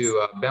get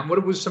to, Ben,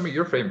 what was some of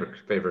your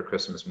favorite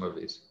Christmas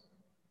movies?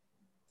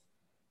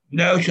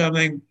 Know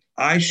something?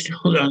 I still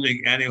don't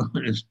think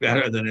anyone is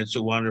better than It's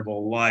a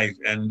Wonderful Life.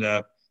 And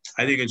I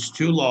think it's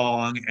too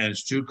long and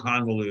it's too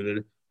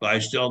convoluted, but I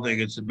still think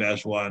it's the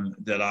best one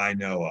that I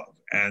know of.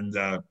 And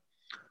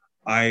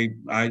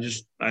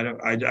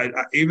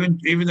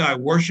even though I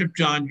worship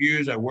John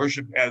Hughes, I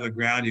worship the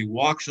ground he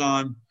walks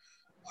on,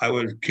 I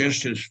would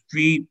kiss his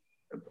feet.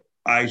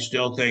 I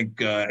still think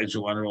It's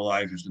a Wonderful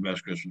Life is the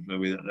best Christmas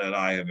movie that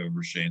I have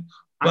ever seen.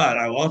 But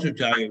I will also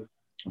tell you,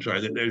 I'm sorry,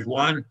 that there's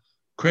one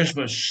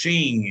Christmas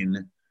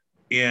scene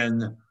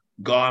in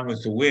Gone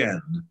with the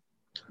Wind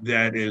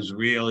that is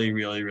really,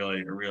 really,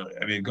 really, really,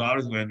 I mean, Gone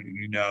with the Wind,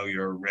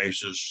 you're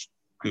racist,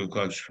 Ku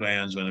Klux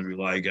Klansman if you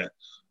like it.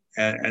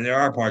 And there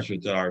are parts of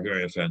it that are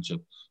very offensive.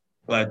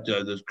 But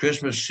the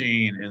Christmas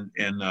scene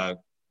in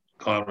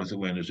Gone with the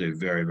Wind is a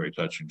very, very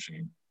touching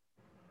scene.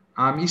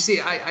 You see,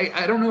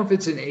 I don't know if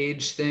it's an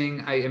age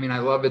thing. I mean, I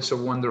love It's a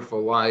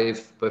Wonderful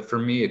Life, but for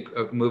me,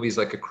 movies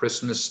like A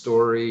Christmas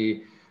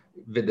Story,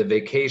 the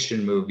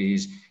vacation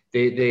movies,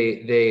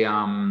 they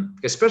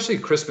especially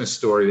Christmas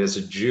Story. As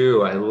a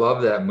Jew, I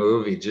love that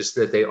movie. Just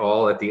that they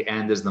all at the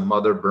end, as the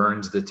mother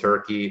burns the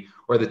turkey,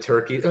 or the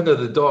turkey, oh no,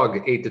 the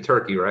dog ate the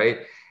turkey,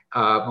 right?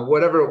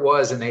 Whatever it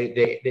was, and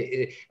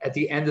they at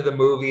the end of the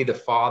movie, the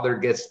father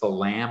gets the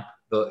lamp.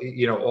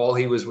 All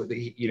he was,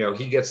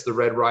 he gets the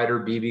Red Ryder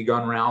BB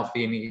gun,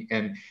 Ralphie,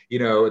 and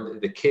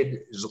the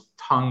kid's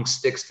tongue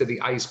sticks to the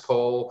ice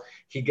pole.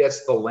 He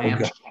gets the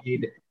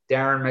lampshade.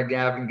 Darren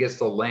McGavin gets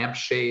the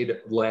lampshade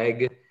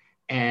leg,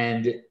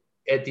 and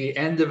at the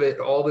end of it,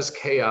 all this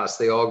chaos,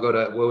 they all go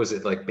to, what was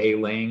it, like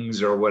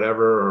Beiling's or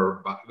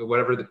whatever,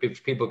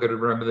 if people could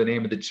remember the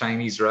name of the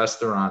Chinese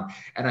restaurant.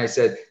 And I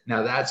said,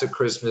 now that's a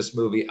Christmas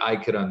movie I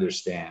could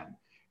understand.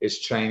 It's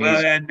Chinese.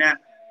 Well,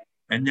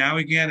 and now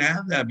we can't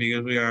have that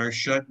because we are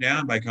shut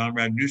down by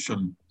Conrad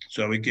Newsom.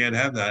 So we can't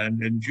have that.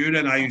 And Judah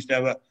and I used to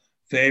have a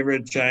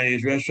favorite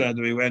Chinese restaurant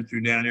that we went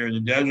through down here in the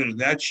desert. And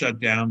that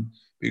shut down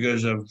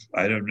because of,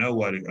 I don't know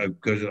what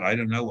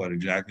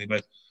exactly,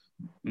 but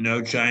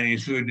no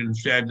Chinese food.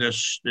 Instead,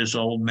 this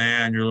old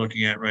man you're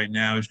looking at right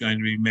now is going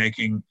to be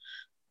making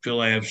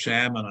fillet of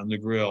salmon on the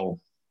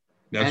grill.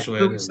 That's the way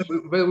it is.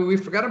 But we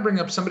forgot to bring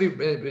up somebody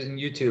in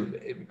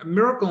YouTube,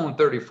 Miracle on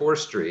 34th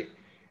Street.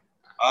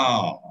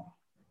 Oh,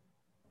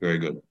 very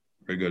good.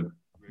 Very good.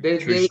 They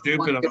don't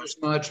like it as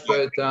much,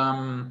 but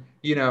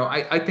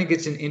I think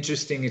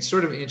it's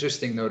sort of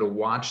interesting though to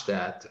watch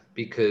that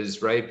because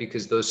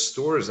those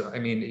stores, I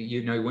mean,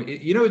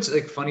 it's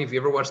like funny if you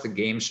ever watch the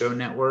Game Show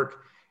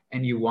Network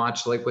and you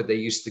watch like what they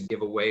used to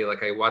give away.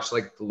 Like I watched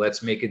like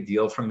Let's Make a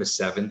Deal from the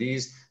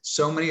 70s.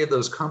 So many of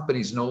those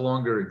companies no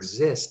longer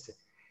exist.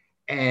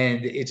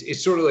 And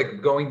it's sort of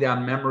like going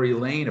down memory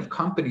lane of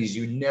companies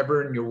you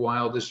never in your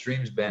wildest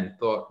dreams, Ben,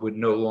 thought would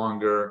no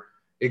longer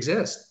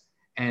exist.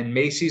 And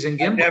Macy's and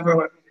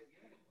Gimbal.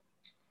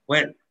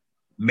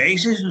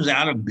 Macy's was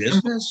out of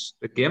business?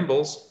 The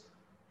Gimbals.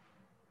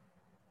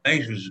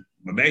 Macy's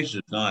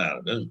is not out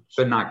of business.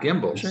 But not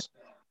Gimbals.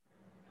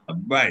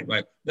 Right.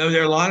 No,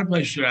 there are a lot of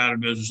places that are out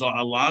of business.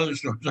 A lot of the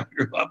stores I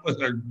grew up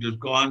with are just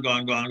gone.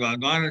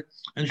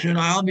 And soon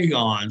I'll be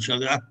gone. So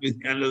that'll be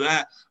the end of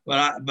that.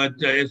 But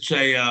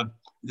the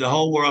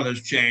whole world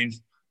has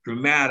changed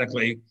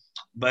dramatically.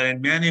 But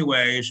in many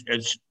ways,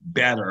 it's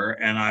better.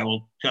 And I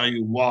will tell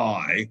you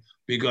why.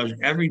 Because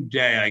every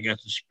day I get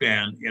to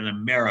spend in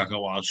America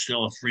while it's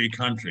still a free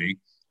country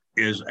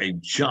is a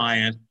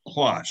giant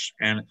plus.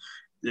 And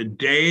the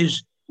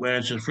days when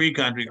it's a free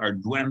country are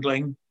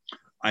dwindling.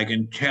 I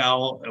can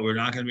tell we're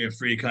not going to be a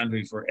free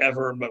country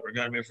forever, but we're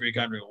going to be a free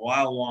country a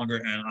while longer,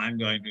 and I'm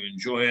going to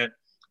enjoy it.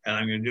 And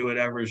I'm going to do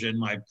whatever is in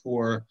my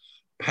poor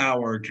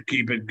power to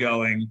keep it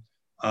going.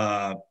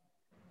 God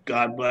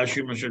bless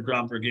you, Mr.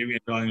 Trump, for keeping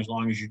it going as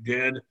long as you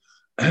did.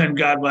 And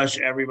God bless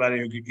everybody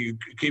who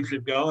keeps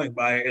it going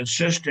by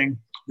insisting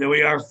that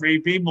we are free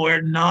people.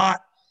 We're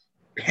not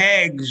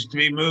pegs to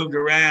be moved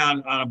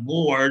around on a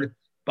board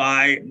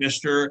by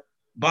Mr.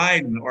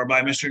 Biden or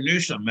by Mr.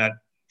 Newsom, that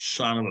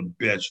son of a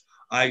bitch.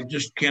 I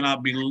just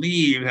cannot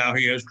believe how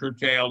he has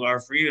curtailed our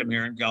freedom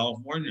here in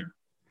California.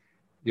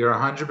 You're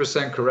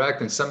 100%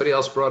 correct. And somebody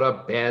else brought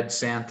up Bad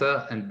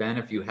Santa. And Ben,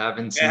 if you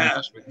haven't seen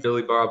it, with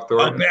Billy Bob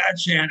Thornton. Bad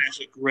Santa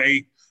is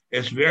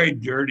it's very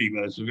dirty,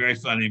 but it's a very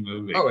funny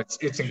movie. Oh, it's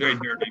very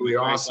dirty,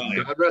 awesome.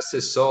 God rest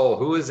his soul.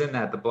 Who is in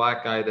that? The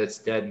black guy that's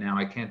dead now.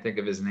 I can't think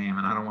of his name,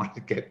 and I don't want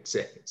to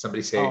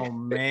somebody say. Oh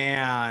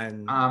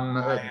man.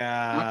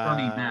 Not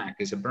Bernie Mac.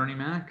 Is it Bernie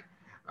Mac?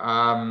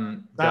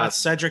 Not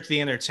Cedric the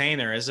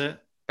Entertainer, is it?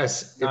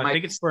 Yes, I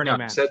think it's Bernie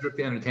Mac. Cedric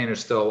the Entertainer is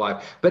still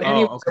alive. But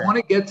anyway, okay. I want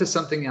to get to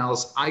something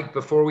else.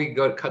 Before we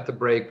cut the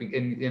break,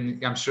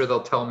 and I'm sure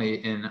they'll tell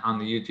me on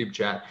the YouTube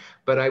chat.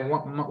 But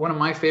one of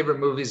my favorite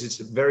movies. It's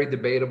very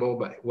debatable,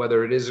 but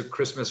whether it is a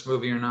Christmas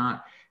movie or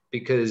not,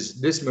 because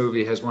this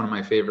movie has one of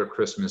my favorite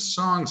Christmas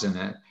songs in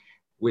it,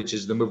 which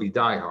is the movie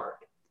Die Hard,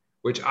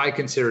 which I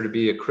consider to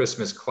be a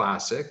Christmas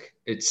classic.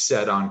 It's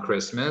set on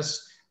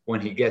Christmas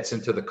when he gets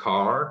into the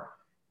car.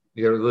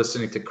 You're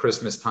listening to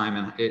Christmas Time,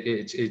 and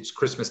it's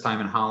Christmas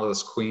Time in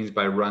Hollis, Queens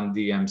by Run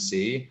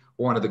DMC,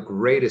 one of the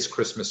greatest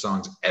Christmas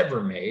songs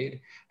ever made.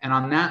 And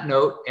on that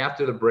note,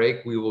 after the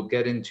break, we will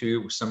get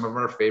into some of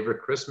our favorite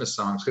Christmas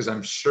songs, because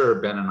I'm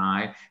sure Ben and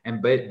I, and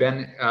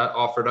Ben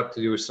offered up to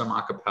do some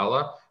a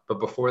cappella. But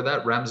before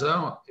that,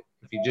 Remzo,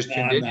 if you just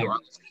tuned in, you're on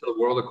The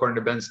World According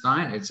to Ben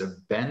Stein. It's a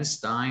Ben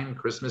Stein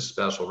Christmas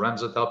special.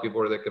 Remzo, tell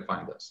people where they can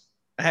find us.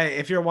 Hey,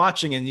 if you're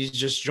watching and you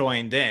just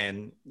joined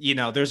in,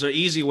 there's an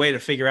easy way to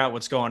figure out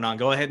what's going on.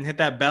 Go ahead and hit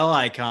that bell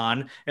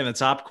icon in the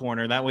top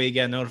corner. That way you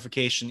get a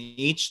notification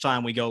each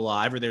time we go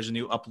live or there's a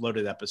new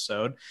uploaded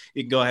episode.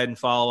 You can go ahead and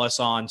follow us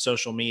on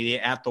social media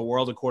at The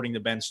World According to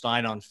Ben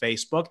Stein on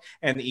Facebook,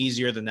 and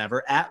easier than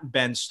ever at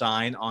Ben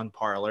Stein on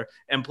Parler.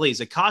 And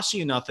please, it costs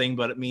you nothing,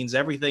 but it means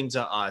everything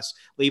to us,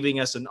 leaving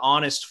us an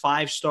honest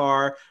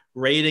 5-star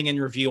rating and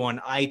review on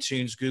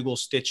iTunes, Google,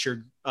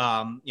 Stitcher,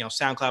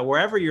 SoundCloud,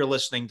 wherever you're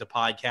listening to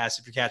podcasts,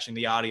 if you're catching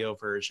the audio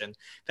version.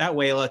 That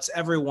way it lets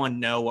everyone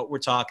know what we're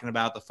talking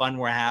about, the fun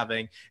we're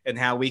having, and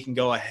how we can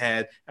go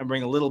ahead and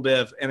bring a little bit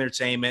of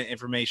entertainment,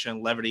 information,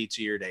 and levity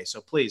to your day.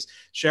 So please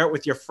share it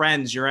with your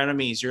friends, your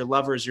enemies, your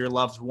lovers, your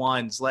loved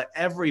ones. Let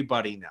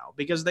everybody know,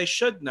 because they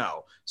should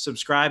know.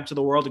 Subscribe to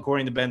The World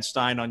According to Ben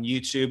Stein on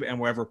YouTube and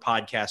wherever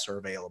podcasts are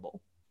available.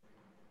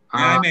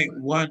 I make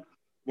one.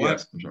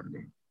 Yes.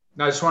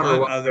 No, I just want to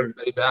welcome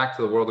everybody back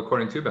to The World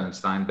According to Ben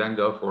Stein. Ben,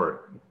 go for it.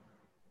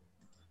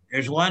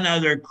 There's one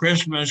other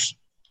Christmas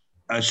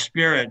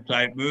spirit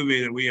type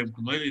movie that we have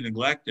completely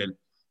neglected,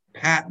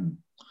 Patton.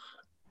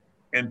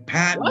 And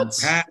Patton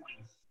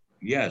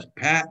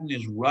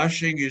is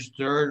rushing his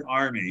Third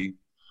Army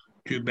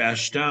to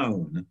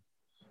Bastogne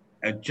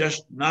at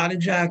not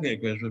exactly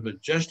at Christmas,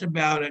 but just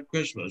about at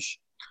Christmas,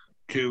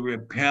 to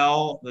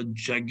repel the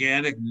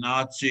gigantic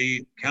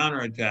Nazi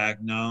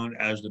counterattack known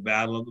as the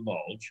Battle of the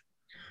Bulge.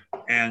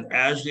 And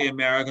as the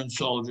American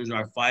soldiers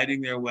are fighting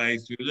their way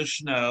through the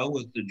snow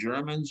with the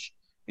Germans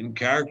in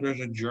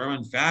characteristic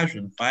German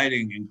fashion,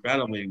 fighting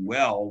incredibly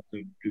well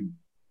to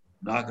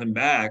knock them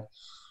back,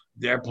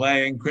 they're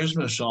playing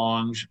Christmas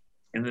songs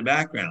in the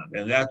background.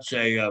 And that's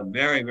a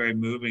very, very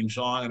moving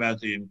song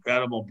about the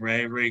incredible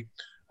bravery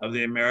of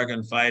the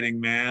American fighting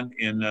man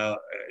in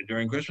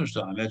during Christmas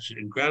time. That's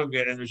incredibly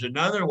good. And there's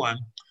another one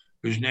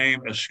whose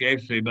name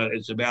escapes me, but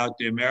it's about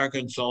the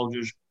American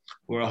soldiers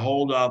who are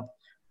holed up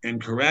in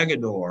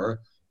Corregidor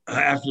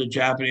after the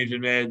Japanese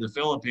invaded the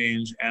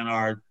Philippines and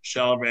are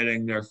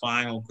celebrating their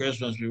final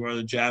Christmas before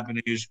the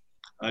Japanese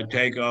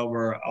take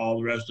over all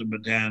the rest of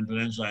Bataan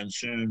Peninsula and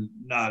soon,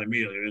 not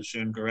immediately, but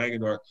soon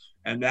Corregidor.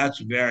 And that's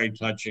very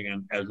touching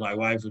and, as my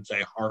wife would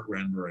say,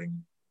 heart-rendering.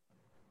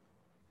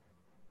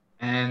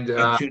 And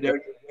they're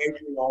way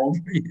too old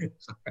for you.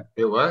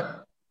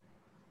 what?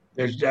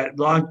 There's that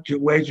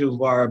way too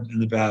far in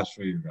the past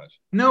for you guys.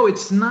 No,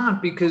 it's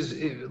not, because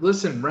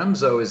listen,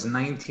 Remzo is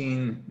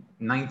 19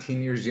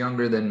 years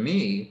younger than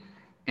me,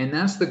 and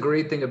that's the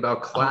great thing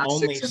about classics.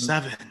 I'm only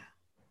 7.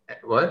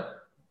 What?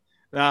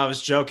 No, I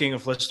was joking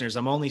with listeners.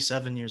 I'm only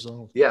 7 years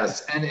old.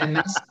 Yes, and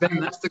that's Ben,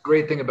 that's the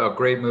great thing about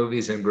great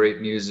movies and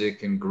great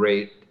music and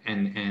great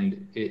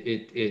and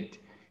it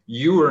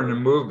you were in a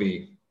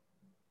movie,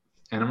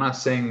 and I'm not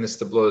saying this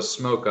to blow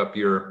smoke up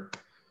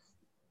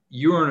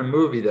you were in a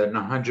movie that in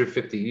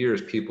 150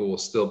 years people will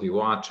still be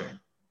watching.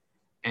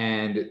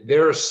 And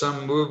there are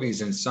some movies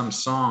and some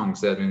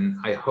songs that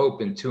I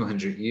hope in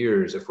 200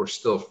 years, if we're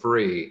still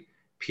free,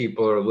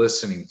 people are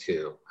listening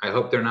to. I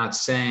hope they're not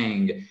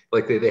saying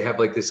like they have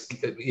like this,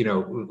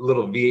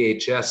 little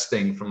VHS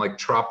thing from like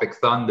Tropic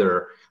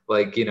Thunder,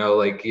 where they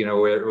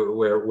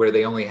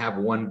only have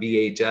one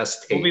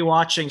VHS tape. We'll be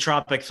watching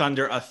Tropic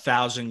Thunder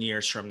 1,000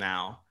 years from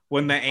now.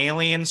 When the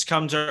aliens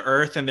come to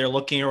Earth and they're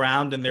looking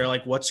around and they're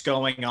like, what's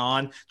going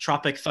on?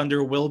 Tropic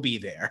Thunder will be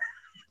there.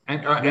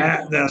 And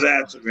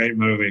that's a great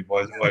movie.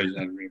 Boy, is that a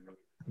great movie.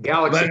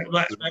 Galaxy is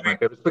one of my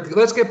favorites. But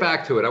let's get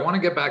back to it. I want to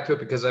get back to it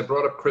because I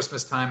brought up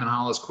Christmas Time in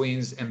Hollis,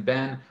 Queens. And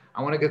Ben,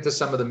 I want to get to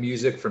some of the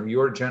music from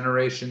your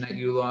generation that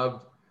you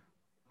love.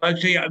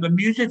 Let's see, the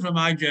music from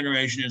my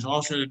generation is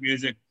also the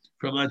music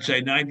from, let's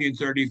say,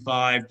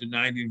 1935 to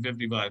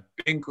 1955.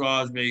 Bing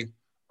Crosby,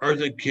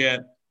 Eartha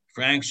Kitt,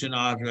 Frank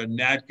Sinatra,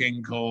 Nat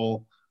King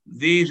Cole.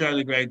 These are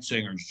the great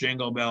singers.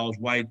 Jingle Bells,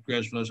 White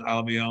Christmas,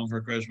 I'll Be Home for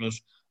Christmas,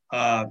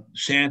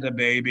 Santa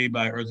Baby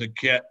by Eartha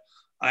Kitt.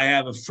 I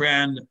have a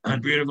friend, a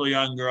beautiful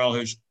young girl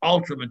who's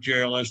ultra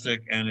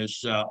materialistic and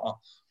is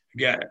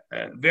very,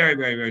 very,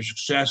 very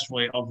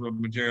successfully ultra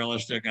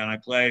materialistic. And I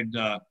played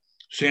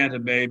Santa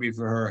Baby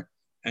for her,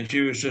 and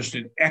she was just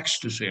in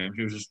ecstasy. And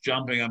she was just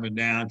jumping up and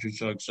down. She was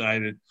so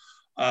excited.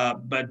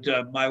 But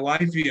my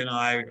wifey and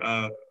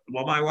I,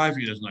 my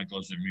wifey doesn't like to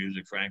listen to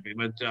music, frankly,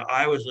 but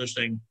I was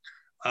listening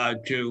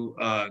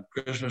to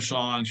Christmas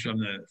songs from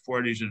the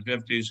 40s and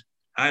 50s.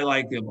 I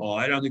like them all.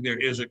 I don't think there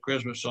is a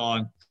Christmas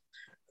song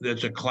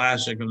that's a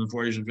classic from the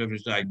 40s and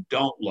 50s that I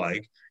don't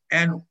like.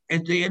 And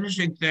the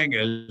interesting thing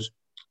is,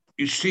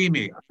 you see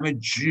me, I'm a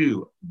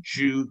Jew.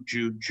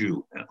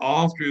 And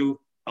all through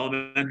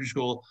elementary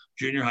school,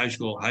 junior high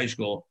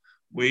school,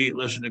 we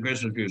listened to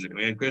Christmas music.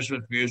 We had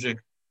Christmas music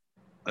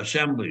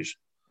assemblies.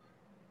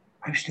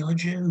 I'm still a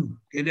Jew.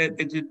 It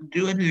didn't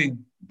do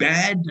anything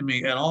bad to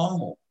me at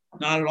all.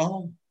 Not at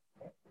all.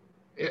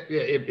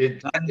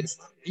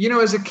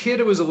 As a kid,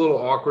 it was a little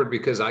awkward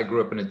because I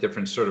grew up in a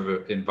different sort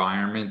of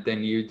environment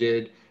than you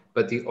did.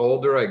 But the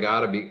older I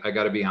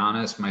gotta be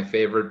honest, my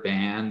favorite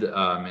band,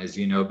 as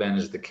you know, Ben,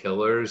 is the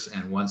Killers.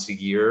 And once a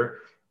year,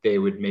 they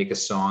would make a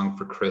song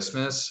for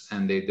Christmas,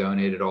 and they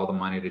donated all the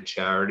money to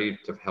charity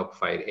to help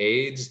fight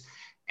AIDS.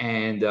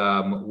 And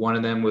one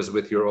of them was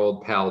with your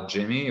old pal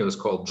Jimmy. It was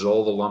called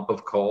Joel the Lump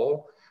of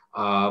Coal.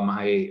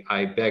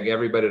 I beg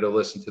everybody to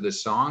listen to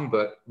this song,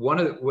 but one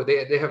of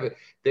they have a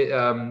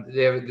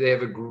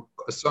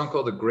song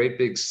called "A Great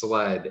Big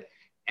Sled,"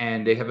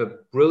 and they have a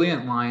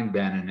brilliant line,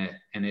 Ben, in it.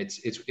 And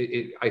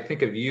I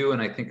think of you,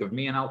 and I think of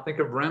me, and I'll think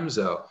of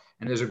Remzo.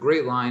 And there's a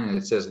great line, and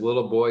it says,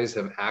 "Little boys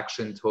have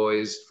action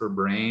toys for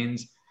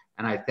brains,"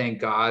 and I thank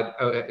God.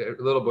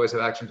 Little boys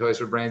have action toys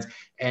for brains,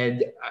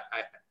 and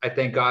I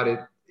thank God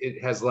it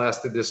has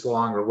lasted this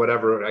long, or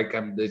whatever.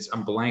 I'm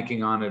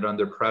blanking on it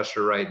under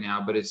pressure right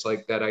now, but it's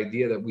like that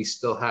idea that we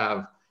still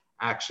have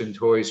action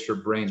toys for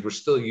brains. We're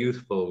still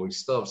youthful. We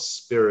still have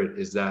spirit,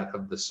 is that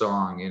of the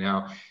song,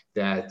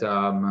 that,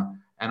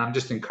 and I'm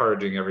just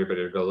encouraging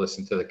everybody to go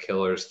listen to the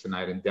Killers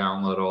tonight and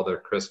download all their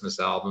Christmas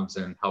albums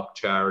and help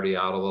charity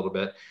out a little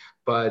bit.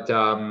 But,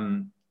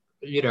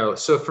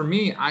 so for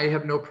me, I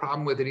have no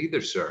problem with it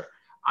either, sir.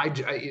 I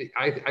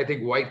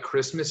think White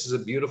Christmas is a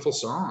beautiful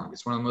song.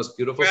 It's one of the most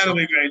beautiful songs.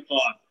 Great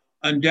song.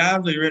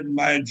 Undoubtedly written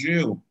by a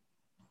Jew.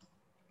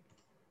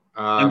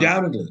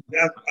 Undoubtedly.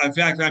 In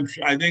fact,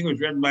 I think it was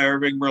written by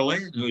Irving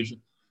Berlin, who's a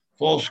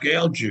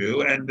full-scale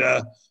Jew. And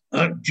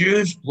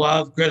Jews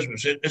love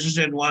Christmas. This is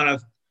in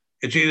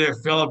it's either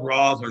Philip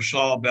Roth or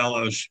Saul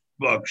Bellows'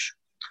 books.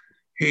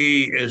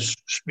 He is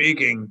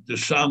speaking to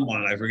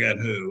someone, I forget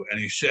who, and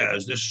he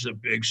says, this is a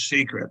big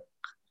secret.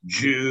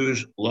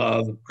 Jews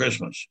love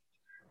Christmas.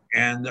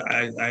 And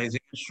I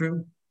think it's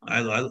true. I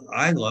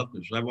love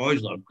Christmas. I've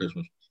always loved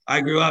Christmas. I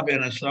grew up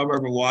in a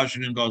suburb of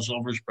Washington called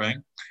Silver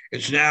Spring.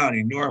 It's now an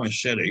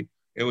enormous city.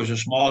 It was a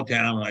small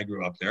town when I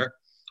grew up there.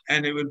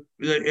 And it would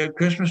at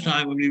Christmas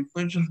time would be it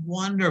was just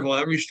wonderful.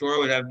 Every store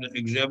would have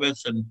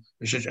exhibits and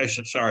I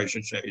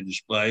should say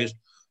displays,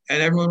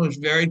 and everyone was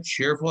very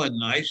cheerful and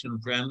nice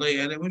and friendly,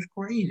 and it was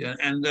great.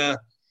 And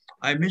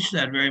I miss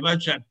that very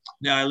much.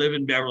 Now I live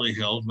in Beverly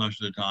Hills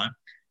most of the time,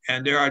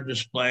 and there are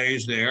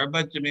displays there,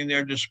 but I mean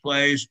there are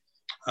displays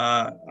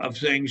of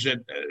things that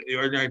the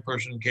ordinary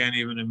person can't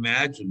even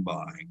imagine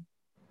buying.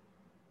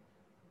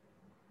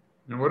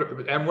 And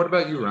what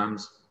about you,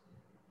 Rams?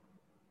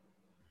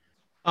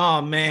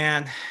 Oh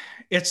man,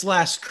 it's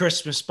Last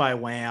Christmas by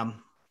Wham.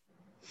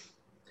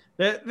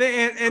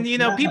 And you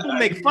know, people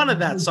make fun of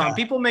that song.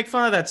 People make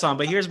fun of that song,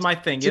 but here's my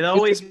thing. It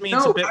always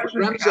means a bit.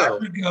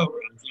 Remso.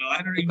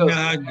 I don't even know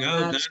how it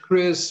goes. Last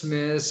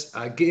Christmas,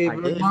 I gave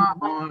her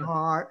my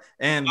heart.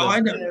 And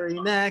the very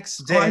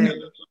next day,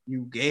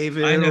 you gave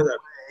it away.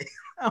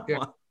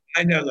 Yeah.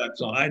 I know that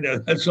song. I know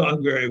that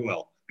song very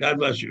well. God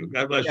bless you.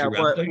 God bless you.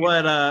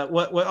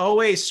 What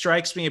always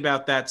strikes me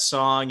about that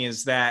song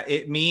is that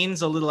it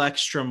means a little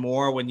extra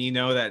more when you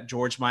know that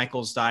George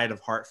Michael's died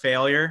of heart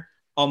failure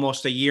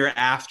almost a year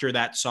after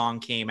that song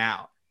came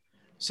out.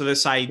 So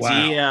this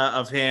idea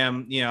of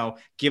him, you know,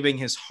 giving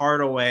his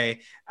heart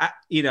away,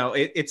 you know,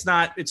 it's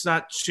not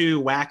too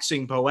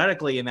waxing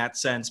poetically in that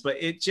sense, but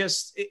it's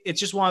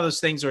just one of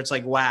those things where it's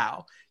like,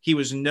 wow, he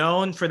was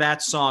known for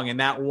that song and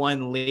that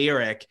one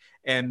lyric.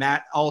 And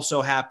that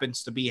also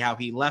happens to be how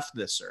he left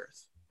this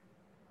earth.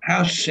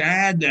 How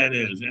sad that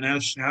is, and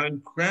how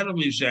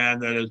incredibly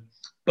sad that is.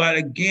 But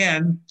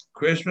again,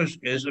 Christmas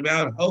is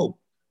about hope.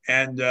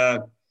 And,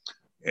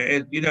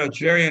 it's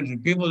very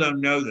interesting. People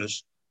don't know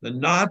this. The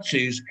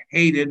Nazis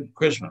hated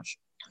Christmas.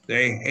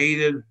 They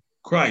hated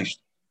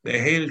Christ. They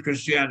hated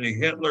Christianity.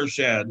 Hitler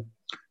said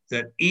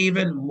that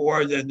even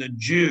more than the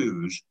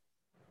Jews,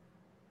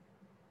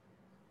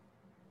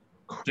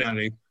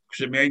 Christianity,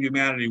 because it made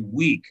humanity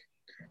weak.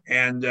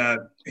 And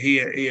he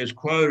is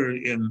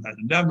quoted in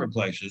a number of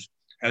places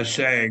as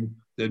saying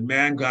that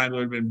mankind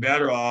would have been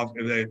better off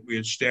if we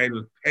had stayed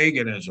with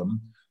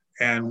paganism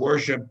and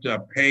worshipped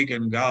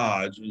pagan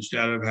gods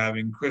instead of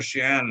having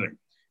Christianity.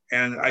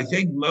 And I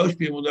think most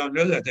people don't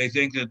know that. They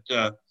think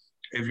that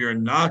if you're a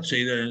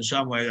Nazi, that in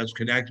some way that's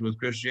connected with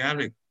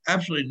Christianity.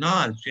 Absolutely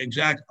not. It's the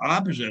exact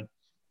opposite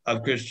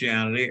of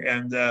Christianity.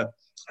 And I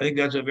think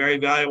that's a very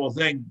valuable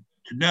thing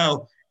to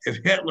know. If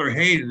Hitler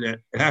hated it,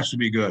 it has to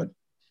be good.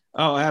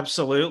 Oh,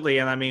 absolutely.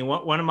 And I mean,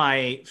 one of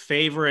my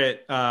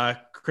favorite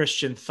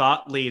Christian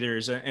thought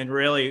leaders, and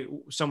really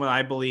someone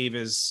I believe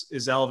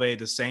is elevated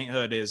to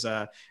sainthood, is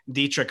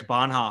Dietrich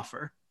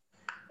Bonhoeffer.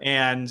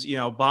 And, you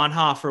know,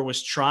 Bonhoeffer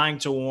was trying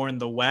to warn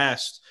the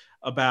West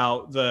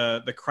about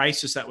the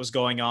crisis that was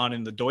going on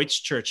in the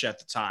Deutsche Church at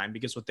the time,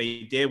 because what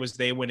they did was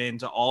they went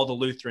into all the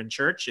Lutheran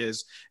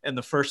churches, and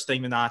the first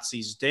thing the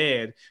Nazis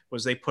did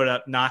was they put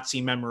up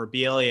Nazi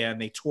memorabilia and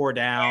they tore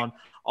down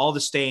all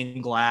the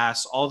stained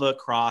glass, all the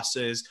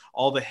crosses,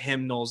 all the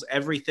hymnals,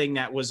 everything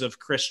that was of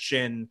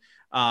Christian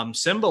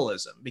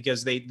symbolism,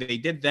 because they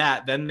did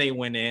that. Then they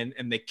went in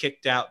and they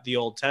kicked out the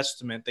Old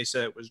Testament. They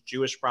said it was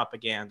Jewish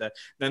propaganda.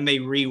 Then they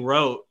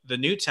rewrote the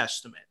New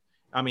Testament.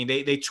 I mean,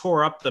 they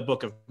tore up the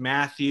book of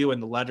Matthew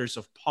and the letters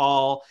of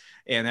Paul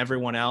and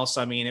everyone else.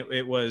 I mean,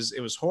 it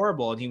was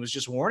horrible. And he was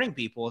just warning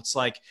people. It's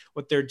like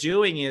what they're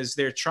doing is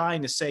they're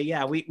trying to say,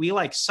 yeah, we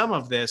like some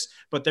of this,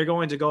 but they're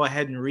going to go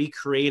ahead and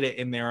recreate it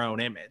in their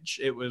own image.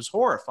 It was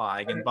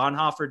horrifying. And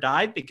Bonhoeffer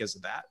died because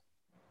of that.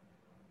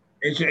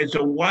 It's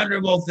a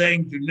wonderful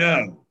thing to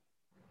know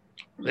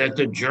that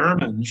the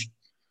Germans,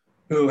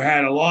 who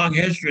had a long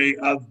history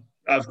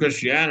of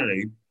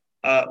Christianity,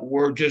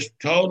 were just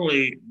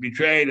totally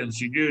betrayed and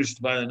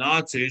seduced by the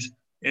Nazis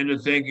into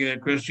thinking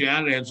that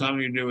Christianity had something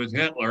to do with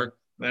Hitler.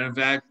 But in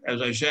fact,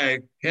 as I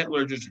say,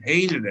 Hitler just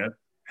hated it,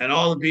 and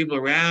all the people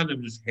around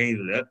him just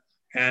hated it.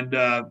 And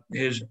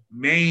his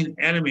main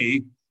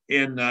enemy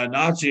in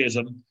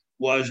Nazism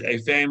was a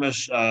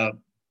famous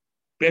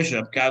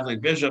bishop,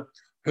 Catholic bishop,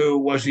 who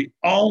was the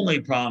only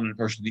prominent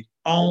person, the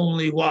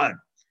only one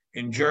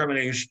in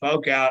Germany who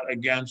spoke out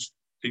against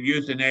the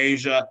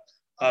euthanasia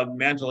of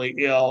mentally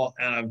ill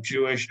and of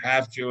Jewish,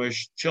 half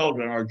Jewish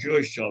children or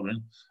Jewish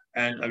children,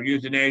 and of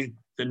euthanasia.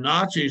 The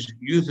Nazis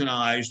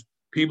euthanized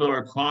people who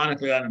are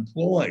chronically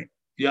unemployed.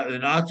 The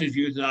Nazis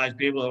euthanized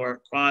people who are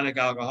chronic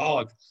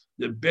alcoholics.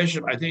 The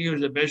bishop, I think it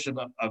was the bishop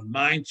of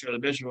Mainz or the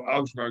bishop of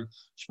Augsburg,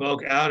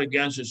 spoke out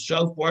against it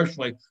so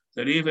forcefully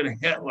that even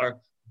Hitler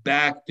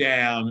backed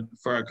down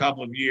for a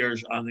couple of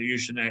years on the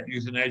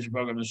euthanasia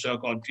program, the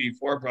so-called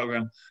T4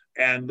 program.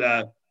 And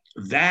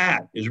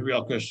that is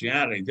real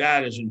Christianity.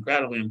 That is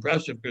incredibly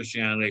impressive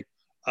Christianity.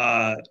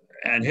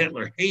 And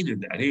Hitler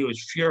hated that. He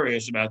was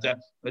furious about that.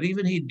 But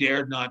even he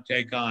dared not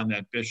take on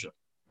that bishop.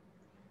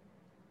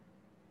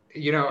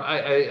 You know,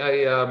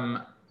 I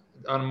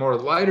on a more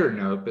lighter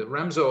note, but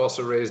Remso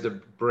also raised a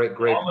great.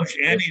 Almost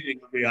anything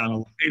would be on a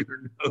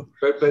lighter note.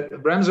 But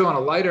Remso, on a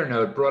lighter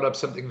note, brought up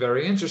something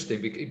very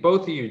interesting. Because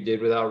both of you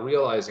did without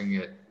realizing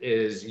it.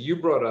 Is you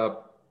brought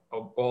up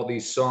all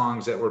these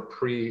songs that were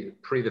pre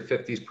the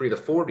 50s, pre the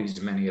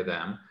 40s. Many of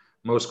them,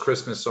 most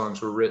Christmas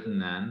songs were written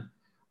then.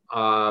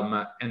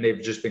 and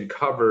they've just been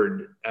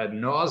covered ad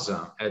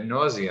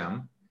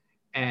nauseum.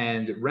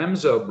 And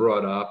Remzo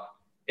brought up,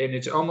 and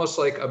it's almost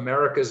like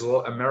American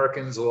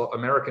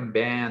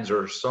bands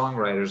or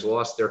songwriters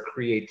lost their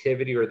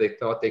creativity, or they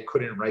thought they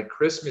couldn't write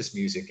Christmas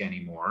music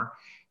anymore.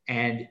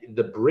 And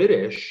the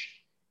British,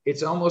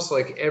 it's almost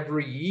like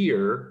every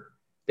year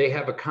they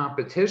have a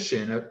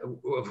competition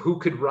of who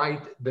could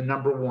write the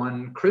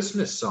 #1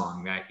 Christmas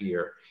song that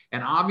year.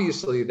 And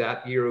obviously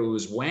that year it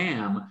was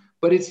Wham,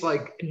 but it's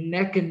like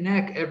neck and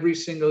neck every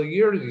single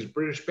year to these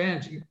British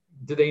bands.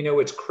 Do they know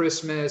it's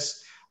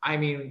Christmas? I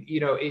mean,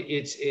 you know,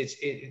 it's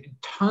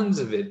tons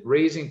of it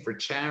raising for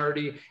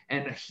charity.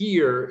 And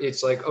here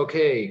it's like,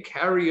 okay,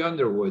 Carrie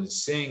Underwood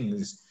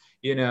sings,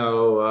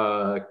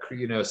 Sleigh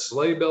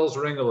Bells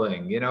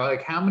Ring-a-Ling,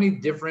 like how many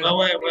different.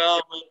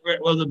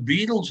 Well, the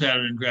Beatles had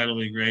an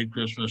incredibly great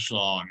Christmas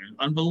song, an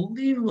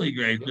unbelievably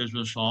great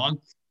Christmas song.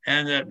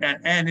 And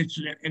it's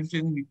an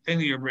interesting thing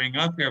that you're bringing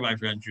up here, my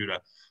friend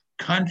Judah.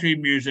 Country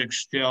music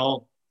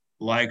still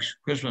likes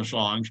Christmas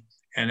songs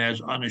and has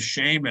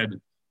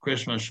unashamed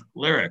Christmas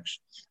lyrics.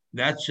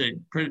 That's a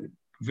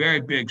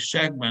very big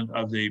segment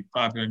of the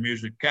popular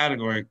music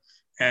category,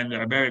 and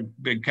a very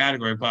big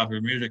category of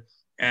popular music.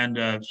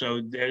 And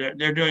so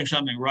they're doing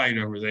something right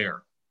over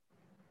there.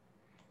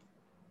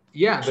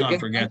 Yeah, but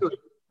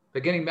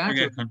getting back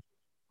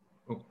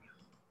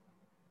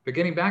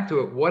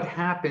to it, what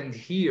happened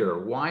here?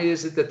 Why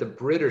is it that the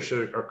British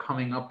are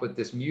coming up with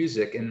this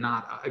music and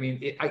not? I mean,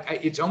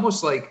 it's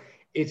almost like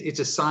it's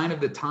a sign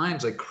of the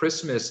times, like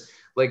Christmas.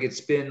 Like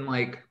it's been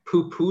like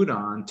poo-pooed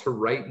on to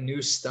write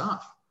new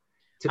stuff.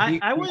 I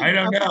don't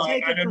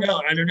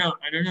know.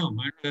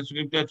 That's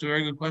a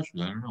very good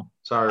question. I don't know.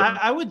 Sorry.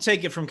 I would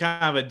take it from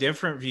kind of a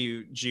different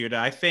view, Judah.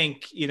 I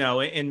think,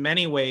 in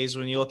many ways,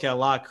 when you look at a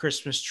lot of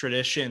Christmas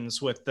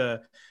traditions with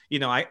the,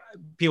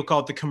 people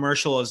call it the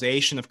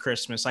commercialization of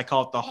Christmas. I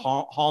call it the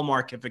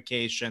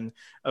hallmarkification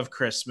of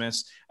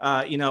Christmas.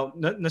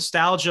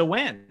 Nostalgia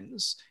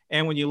wins.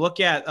 And when you look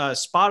at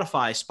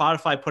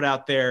Spotify put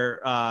out their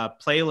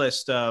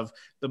playlist of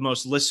the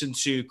most listened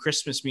to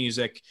Christmas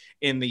music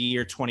in the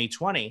year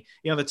 2020.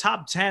 The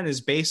top 10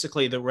 is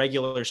basically the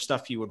regular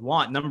stuff you would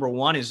want.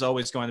 #1 is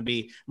always going to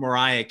be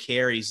Mariah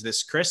Carey's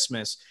This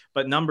Christmas.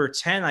 But number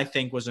 10, I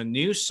think, was a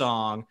new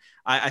song.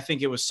 I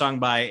think it was sung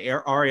by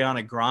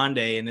Ariana Grande,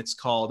 and it's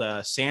called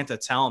Santa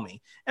Tell Me.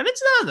 And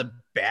it's not a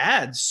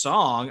bad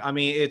song. I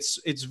mean,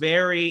 it's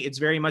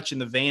very much in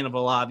the vein of a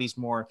lot of these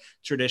more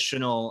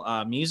traditional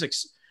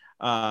musics,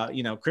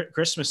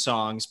 Christmas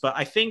songs. But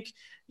I think,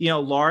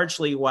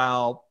 largely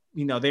while,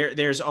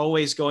 there's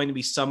always going to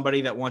be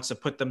somebody that wants to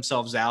put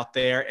themselves out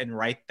there and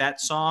write that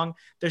song.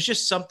 There's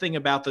just something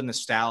about the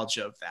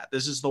nostalgia of that.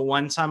 This is the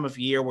one time of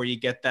year where you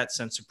get that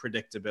sense of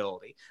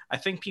predictability. I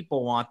think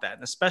people want that.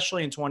 And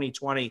especially in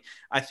 2020,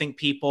 I think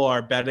people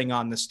are betting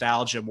on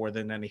nostalgia more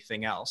than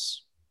anything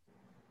else.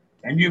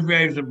 And you've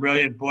raised a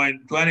brilliant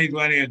point.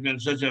 2020 has been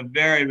such a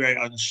very,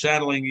 very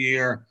unsettling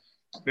year,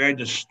 very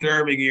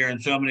disturbing year in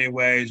so many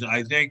ways.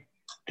 I think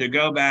to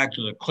go back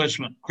to the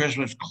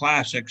Christmas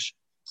classics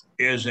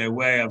is a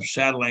way of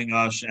settling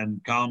us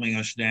and calming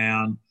us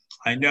down.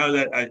 I know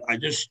that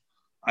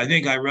I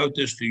think I wrote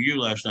this to you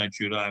last night,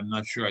 Judah. I'm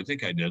not sure. I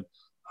think I did.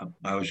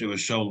 It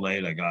was so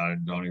late. I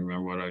don't even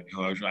remember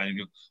who I was writing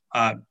to.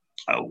 I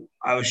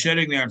was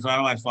sitting there in front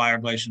of my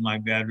fireplace in my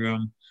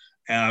bedroom,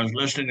 and I was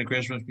listening to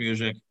Christmas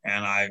music,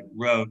 and I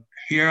wrote,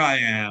 here I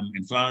am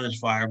in front of this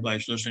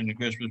fireplace listening to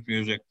Christmas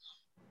music.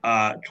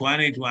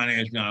 2020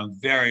 has been a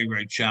very,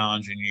 very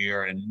challenging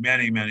year in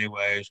many, many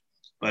ways.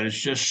 But it's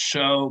just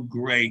so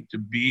great to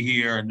be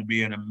here and to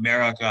be in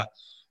America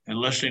and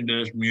listening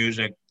to this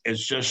music.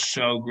 It's just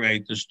so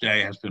great. This day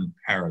has been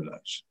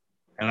paradise.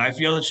 And I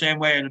feel the same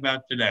way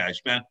about today. I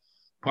spent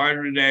part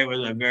of the day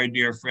with a very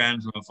dear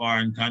friend from a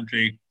foreign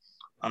country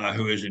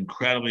who is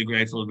incredibly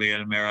grateful to be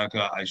in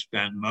America. I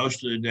spent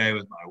most of the day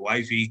with my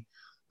wifey,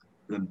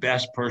 the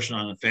best person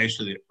on the face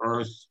of the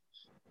earth.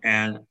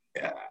 And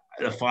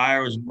the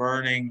fire was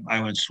burning. I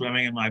went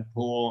swimming in my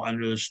pool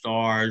under the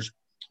stars.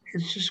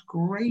 It's just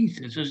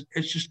great. It's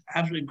just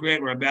absolutely great.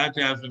 We're about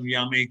to have some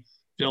yummy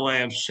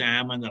fillet of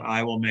salmon that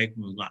I will make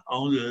with my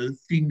own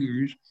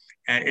fingers.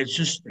 And it's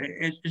just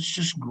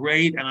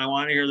great. And I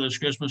want to hear those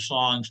Christmas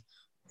songs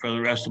for the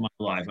rest of my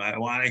life. I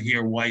want to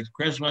hear White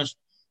Christmas.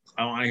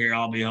 I want to hear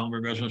I'll Be Home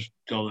for Christmas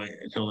till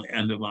the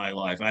end of my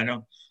life. I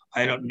don't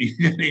need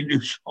any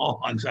new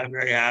songs. I'm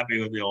very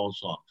happy with the old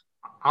songs.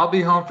 I'll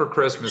Be Home for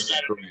Christmas.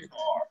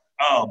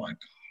 Oh my God,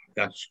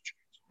 that's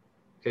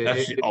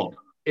the ultimate.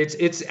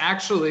 It's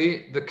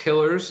actually the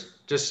Killers.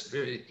 It's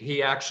a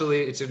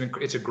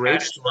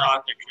great story.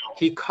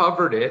 He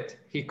covered it,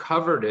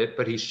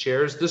 but he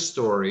shares the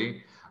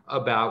story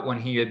about when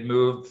he had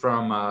moved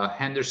from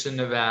Henderson,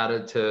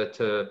 Nevada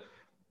to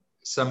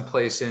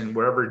someplace in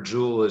wherever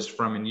Jewel is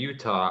from in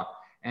Utah,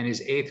 and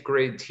his 8th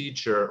grade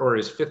teacher, or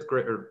his 5th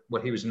grade, or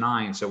what, he was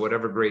 9, so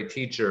whatever grade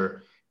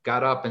teacher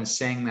got up and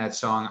sang that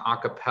song a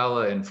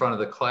cappella in front of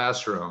the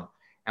classroom.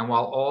 And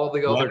while all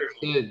the other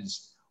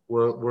kids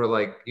were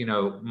like, you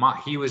know,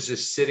 he was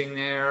just sitting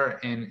there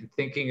and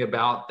thinking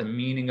about the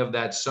meaning of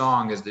that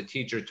song as the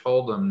teacher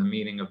told him the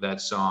meaning of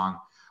that song,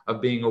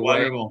 of being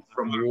away Wonderful.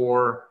 from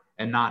war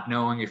and not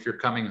knowing if you're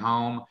coming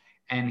home.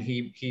 And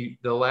the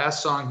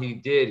last song he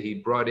did, he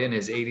brought in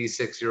his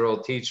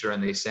 86-year-old teacher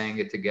and they sang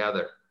it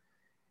together.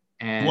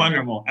 And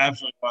wonderful,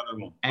 absolutely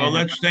wonderful. Well,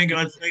 let's think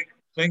about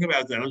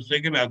that. Let's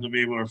think about the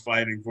people who are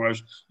fighting for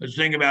us. Let's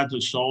think about the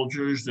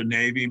soldiers, the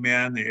Navy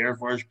men, the Air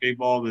Force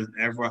people, the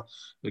Air Force,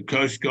 the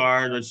Coast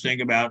Guard. Let's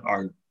think about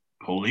our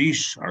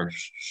police, our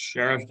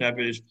sheriff's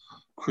deputies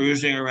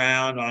cruising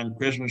around on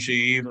Christmas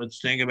Eve.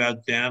 Let's think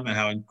about them and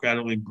how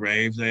incredibly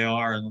brave they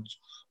are, and let's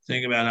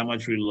think about how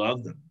much we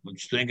love them. I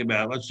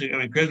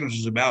mean, Christmas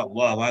is about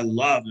love. I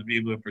love the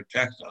people who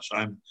protect us.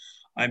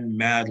 I'm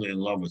madly in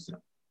love with them.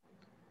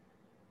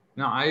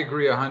 No, I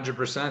agree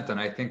 100%. And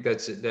I think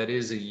that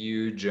is a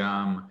huge,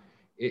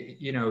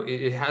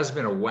 it has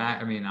been a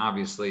whack. I mean,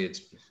 obviously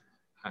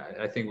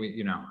I think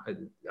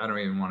I don't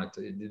even want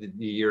to,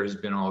 the year has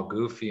been all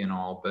goofy and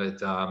all, but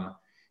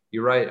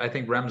you're right. I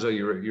think Remzo,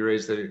 you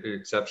raised an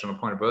exceptional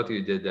point, both of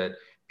you did, that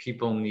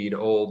people need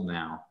old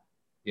now.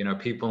 You know,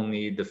 people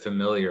need the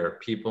familiar.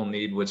 People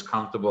need what's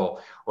comfortable.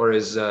 Or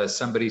as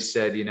somebody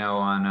said,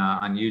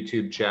 on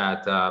YouTube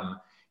chat,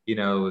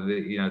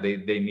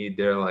 they need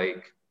their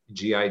like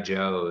GI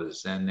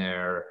Joes and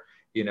their,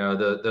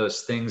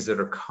 those things that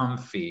are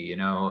comfy.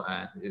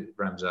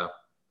 Remzo.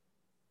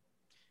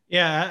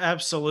 Yeah,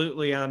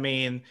 absolutely. I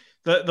mean,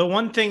 the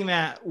one thing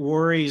that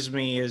worries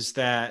me is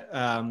that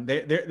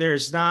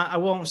there's not, I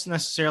won't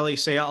necessarily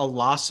say a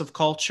loss of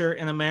culture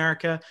in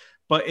America,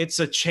 but it's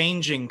a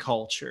changing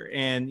culture.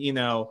 And,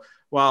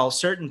 while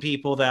certain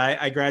people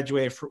that I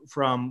graduated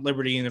from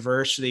Liberty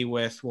University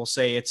with will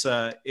say it's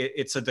a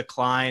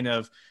decline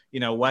of,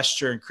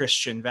 Western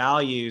Christian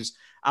values,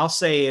 I'll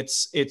say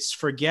it's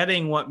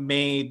forgetting what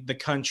made the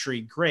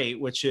country great,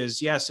 which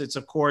is, yes, it's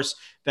of course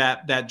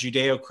that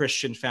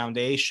Judeo-Christian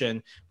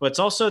foundation, but it's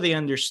also the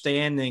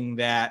understanding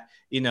that,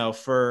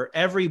 for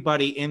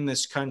everybody in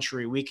this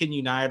country, we can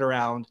unite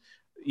around,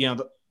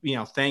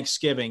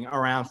 Thanksgiving,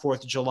 around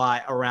 4th of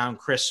July, around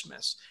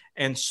Christmas.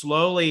 And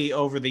slowly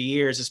over the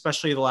years,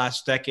 especially the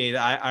last decade,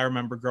 I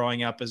remember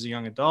growing up as a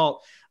young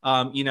adult,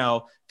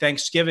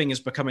 Thanksgiving is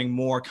becoming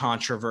more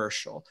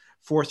controversial.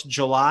 4th of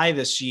July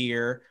this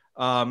year,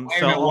 why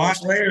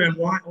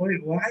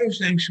is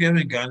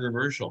Thanksgiving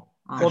controversial?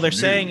 Well, they're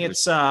saying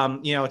it's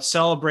it's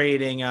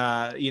celebrating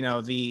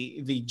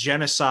the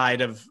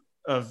genocide of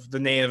the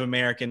Native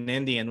American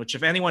Indian, which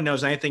if anyone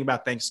knows anything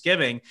about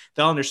Thanksgiving,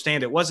 they'll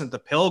understand it wasn't the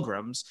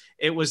Pilgrims.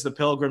 It was the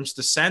Pilgrims'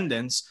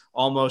 descendants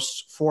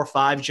almost 4 or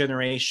 5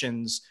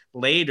 generations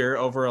later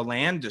over a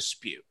land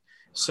dispute.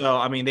 So,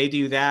 I mean, they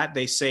do that.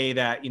 They say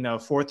that,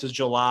 4th of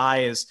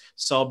July is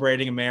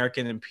celebrating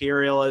American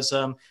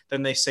imperialism.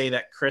 Then they say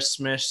that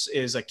Christmas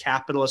is a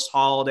capitalist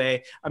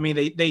holiday. I mean,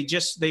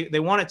 they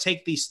want to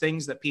take these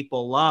things that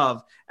people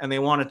love and they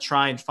want to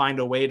try and find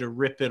a way to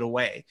rip it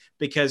away.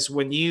 Because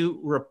when you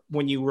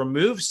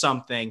remove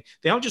something,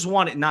 they don't just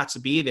want it not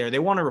to be there. They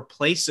want to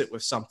replace it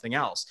with something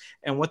else.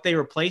 And what they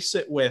replace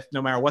it with,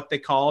 no matter what they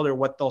call it or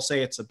what they'll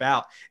say it's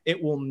about,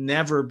 it will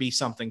never be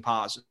something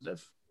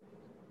positive.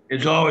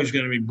 It's always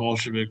going to be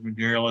Bolshevik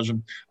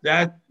materialism.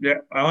 I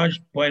want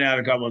to point out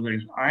a couple of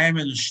things. I am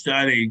in the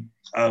study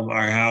of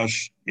our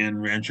house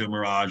in Rancho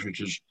Mirage,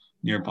 which is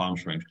near Palm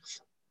Springs.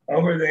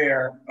 Over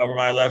there, over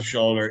my left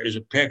shoulder, is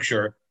a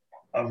picture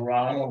of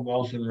Ronald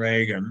Wilson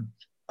Reagan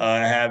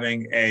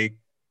having a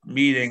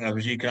meeting of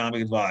his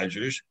economic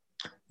advisors.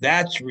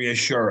 That's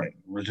reassuring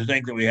to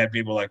think that we had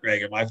people like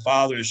Reagan. My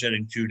father is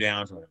sitting 2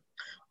 down from him.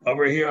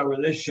 Over here, over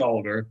this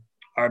shoulder,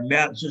 are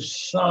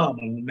just some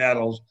of the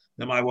medals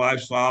that my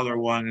wife's father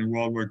won in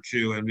World War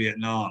II and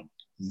Vietnam.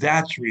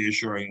 That's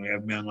reassuring. We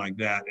have men like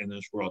that in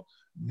this world.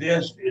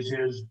 This is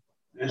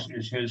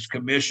his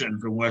commission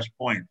from West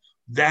Point.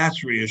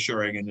 That's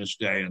reassuring in this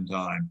day and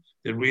time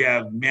that we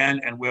have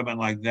men and women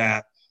like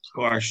that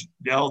who are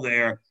still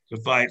there to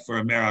fight for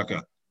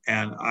America.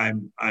 And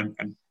I'm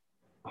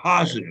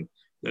positive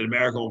that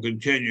America will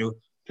continue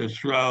to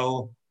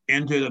throw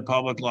into the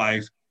public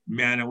life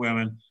men and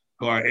women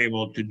who are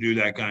able to do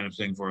that kind of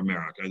thing for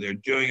America. They're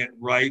doing it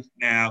right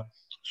now.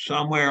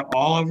 Somewhere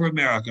all over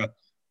America,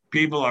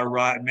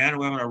 men and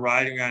women are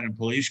riding around in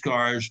police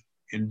cars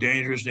in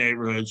dangerous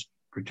neighborhoods,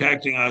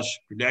 protecting us,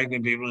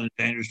 protecting people in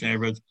dangerous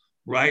neighborhoods.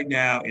 Right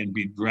now, in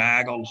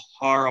bedraggled,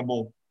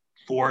 horrible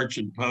forts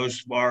and posts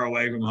far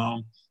away from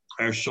home,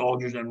 our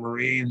soldiers and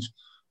Marines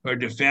who are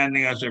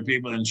defending us. There are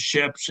people in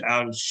ships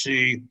out at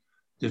sea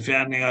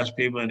defending us,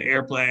 people in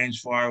airplanes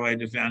far away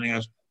defending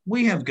us.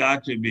 We have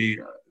got to be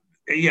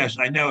yes,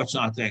 I know it's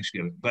not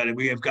Thanksgiving, but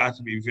we have got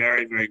to be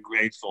very, very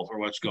grateful for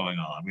what's going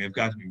on. We have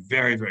got to be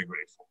very, very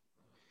grateful.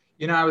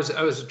 I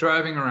was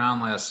driving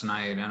around last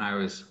night and I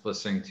was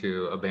listening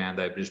to a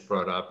band I just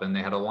brought up, and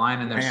they had a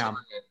line in their song,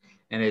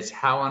 and it's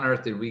 "How on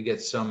earth did we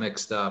get so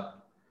mixed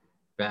up,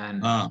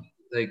 Ben?"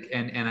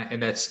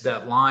 And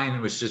that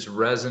line was just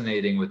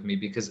resonating with me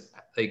because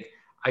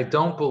I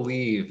don't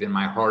believe in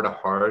my heart of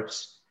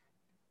hearts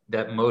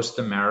that most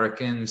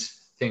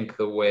Americans think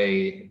the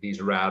way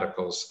these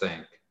radicals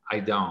think. I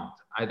don't.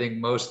 I think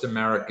most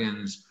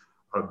Americans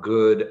are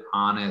good,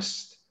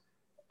 honest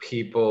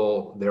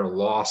people. They're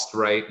lost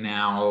right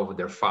now.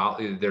 They're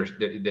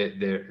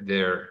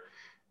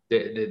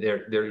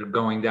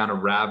going down a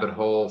rabbit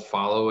hole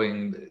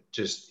following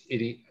just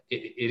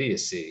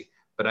idiocy.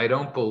 But I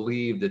don't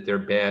believe that they're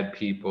bad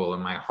people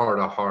in my heart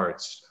of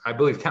hearts. I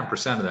believe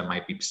 10% of them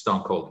might be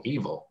stone cold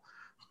evil,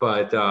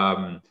 but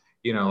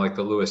like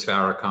the Louis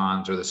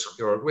Farrakhan's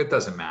or it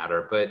doesn't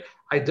matter. But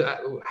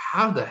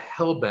how the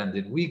hell, Ben,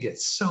 did we get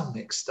so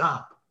mixed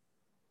up?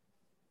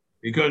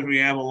 Because we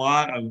have a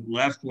lot of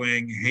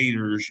left-wing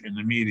haters in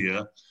the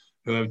media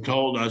who have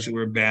told us that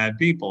we're bad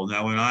people.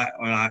 Now,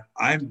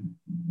 I'm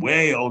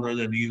way older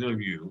than either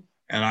of you,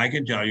 and I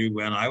can tell you,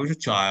 when I was a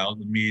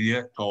child, the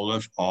media told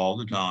us all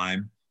the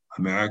time,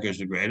 America is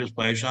the greatest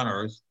place on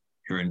earth.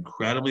 You're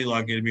incredibly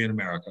lucky to be in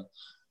America.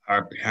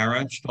 Our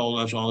parents told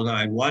us all the time.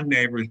 I had one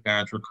neighbor's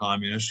parents were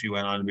communists. He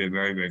went on to be a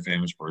very, very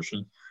famous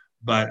person.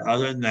 But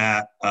other than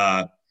that,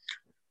 our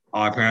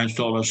parents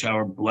told us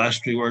how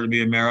blessed we were to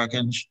be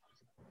Americans,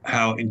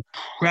 how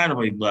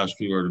incredibly blessed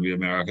we were to be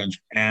Americans.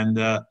 And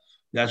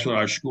that's what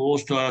our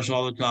schools taught us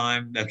all the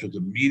time. That's what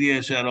the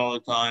media said all the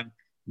time.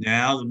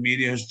 Now the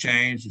media has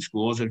changed. The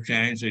schools have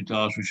changed. They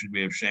tell us we should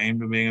be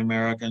ashamed of being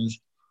Americans.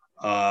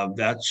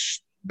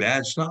 That's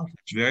bad stuff.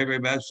 It's very, very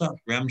bad stuff.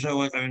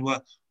 Remso,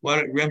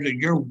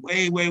 Remso, you're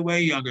way, way,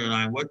 way younger than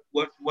I am. What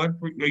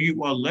are you?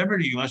 Well,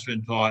 Liberty, you must have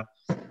been taught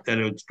that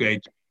it's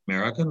great to be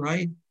American,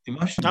 right? You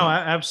must have. Oh,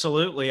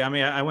 absolutely. I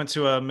mean, I went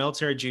to a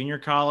military junior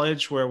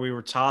college where we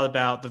were taught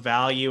about the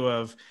value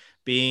of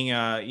being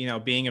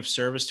of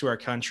service to our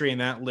country. And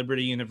that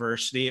Liberty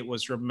University, it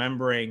was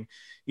remembering,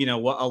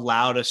 what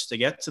allowed us to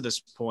get to this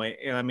point.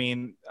 And I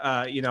mean,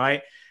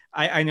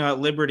 I know at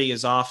Liberty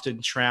is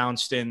often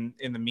trounced in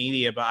the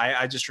media, but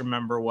I just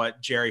remember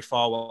what Jerry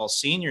Falwell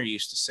Sr.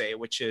 used to say,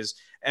 which is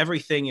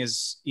everything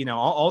is,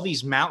 all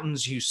these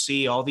mountains you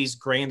see, all these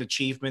grand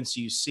achievements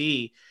you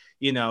see,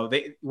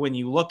 when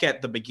you look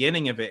at the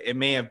beginning of it, it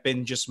may have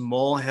been just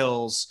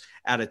molehills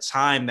at a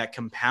time that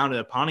compounded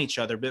upon each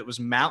other, but it was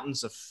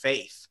mountains of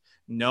faith,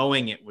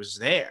 knowing it was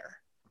there.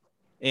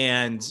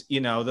 And,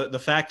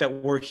 the fact that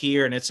we're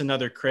here and it's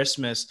another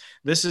Christmas,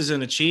 this is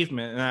an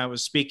achievement. And I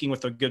was speaking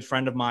with a good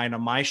friend of mine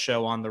on my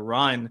show On the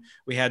Run.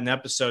 We had an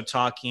episode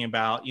talking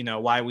about,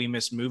 why we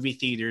miss movie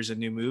theaters and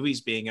new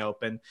movies being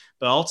open.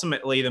 But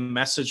ultimately, the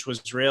message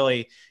was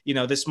really,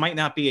 this might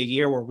not be a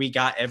year where we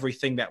got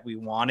everything that we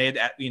wanted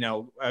at,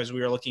 as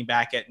we were looking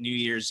back at New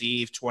Year's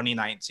Eve,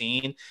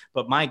 2019.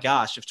 But my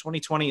gosh, if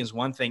 2020 is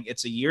one thing,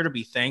 it's a year to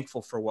be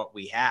thankful for what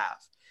we have.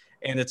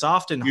 And it's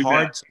often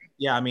hard.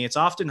 It's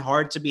often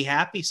hard to be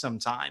happy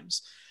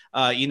sometimes.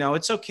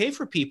 It's okay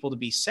for people to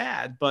be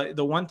sad, but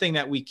the one thing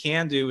that we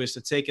can do is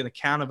to take an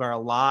account of our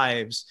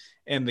lives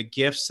and the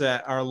gifts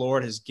that our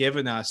Lord has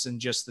given us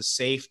and just the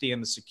safety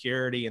and the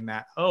security and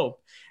that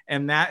hope.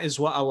 And that is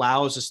what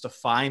allows us to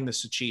find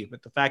this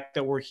achievement. The fact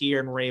that we're here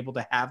and we're able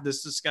to have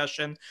this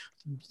discussion,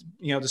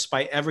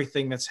 despite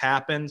everything that's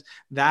happened,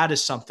 that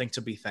is something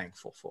to be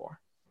thankful for.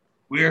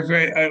 We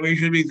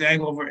should be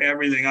thankful for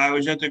everything. I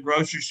was at the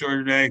grocery store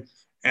today,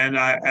 and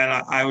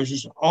I was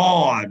just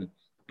awed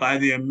by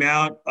the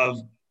amount of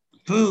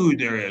food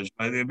there is,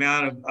 by the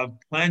amount of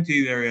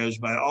plenty there is,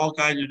 by all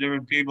kinds of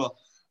different people,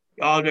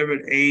 all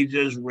different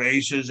ages,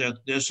 races,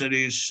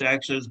 ethnicities,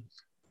 sexes,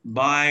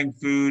 buying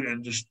food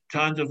and just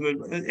tons of food.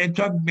 It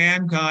took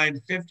mankind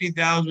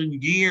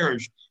 50,000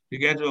 years to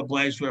get to a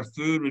place where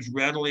food was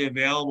readily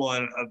available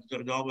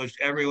to almost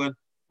everyone.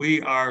 We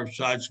are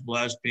such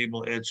blessed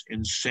people. It's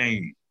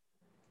insane.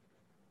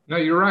 No,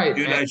 you're right.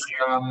 And, I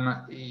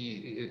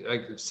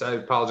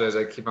apologize.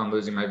 I keep on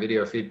losing my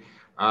video feed.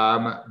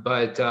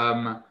 But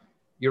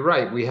you're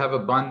right. We have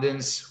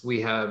abundance.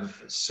 We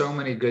have so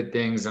many good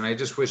things. And I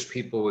just wish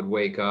people would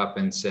wake up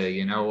and say,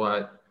 you know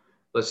what?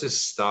 Let's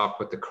just stop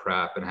with the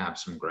crap and have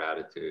some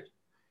gratitude.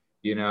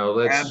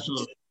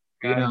 Absolutely.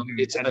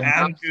 It's an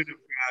attitude of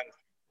gratitude.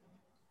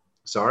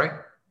 Sorry?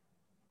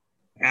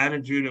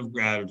 Attitude of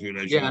gratitude,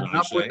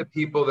 enough with the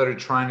people that are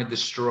trying to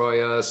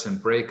destroy us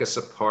and break us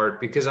apart,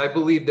 because I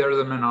believe they're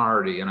the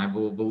minority, and I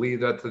will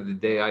believe that to the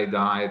day I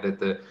die, that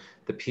the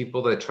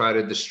people that try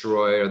to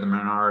destroy are the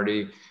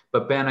minority.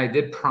 But Ben, I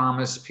did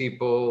promise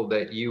people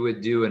that you would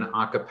do an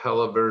a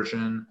cappella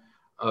version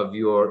of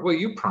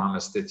you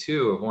promised it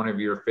too, of one of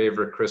your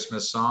favorite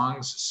Christmas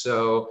songs.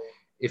 So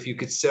if you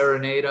could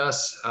serenade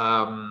us.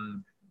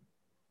 And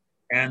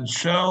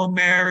so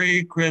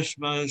Merry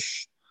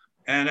Christmas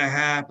and a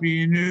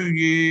Happy New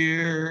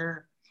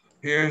Year.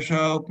 Here's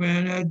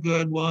hoping a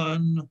good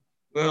one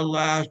will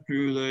last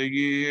through the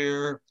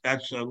year.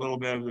 That's a little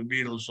bit of the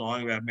Beatles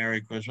song about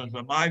Merry Christmas.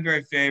 But my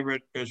very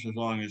favorite Christmas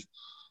song is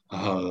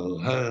I'll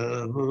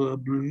have a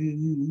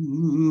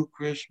blue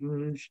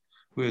Christmas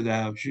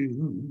without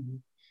you.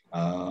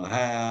 I'll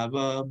have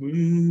a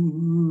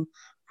blue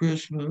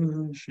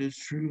Christmas, it's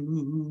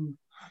true.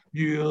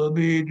 You'll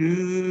be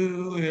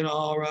doing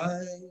all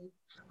right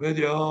with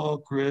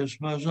your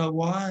Christmas of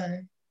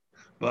white,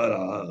 but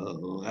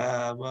I'll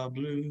have a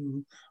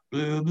blue,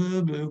 blue,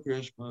 blue, blue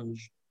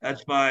Christmas.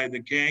 That's by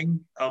the King,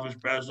 Elvis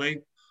Presley,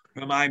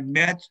 whom I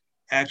met,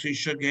 actually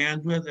shook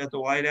hands with at the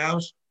White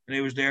House, and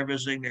he was there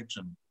visiting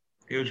Nixon.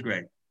 He was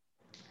great.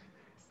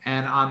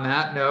 And on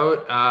that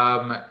note,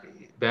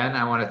 Ben,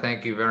 I want to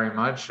thank you very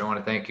much. I want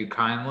to thank you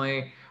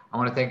kindly. I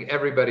want to thank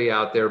everybody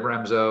out there,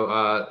 Remzo,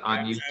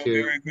 on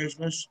YouTube. Merry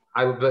Christmas.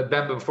 But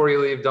Ben, before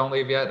you leave, don't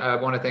leave yet. I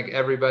want to thank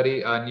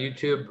everybody on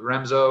YouTube.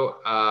 Remzo,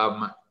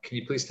 can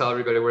you please tell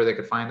everybody where they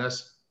could find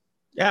us?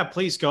 Yeah,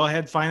 please go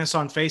ahead. Find us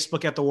on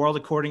Facebook at The World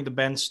According to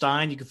Ben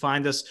Stein. You can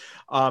find us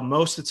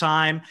most of the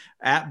time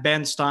at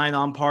Ben Stein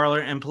on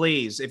Parler. And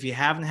please, if you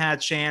haven't had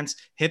a chance,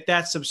 hit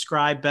that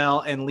subscribe bell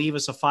and leave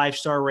us a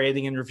 5-star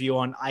rating and review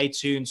on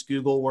iTunes,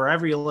 Google,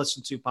 wherever you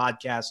listen to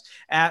podcasts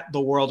at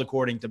The World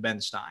According to Ben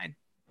Stein.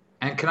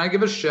 And can I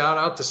give a shout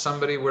out to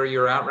somebody where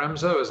you're at,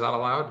 Remzo? Is that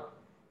allowed?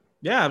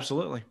 Yeah,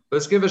 absolutely.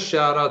 Let's give a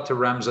shout out to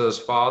Remzo's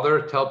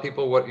father. Tell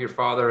people what your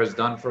father has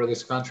done for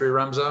this country,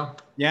 Remzo.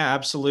 Yeah,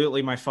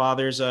 absolutely. My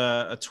father's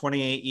a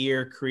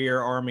 28-year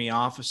career Army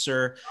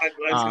officer. God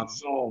bless his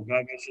soul.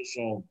 God bless his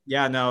soul.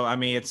 Yeah, no, I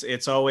mean,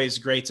 it's always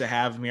great to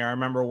have him here. I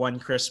remember one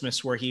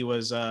Christmas where he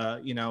was,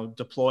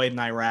 deployed in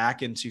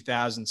Iraq in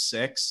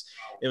 2006.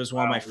 It was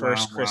one of my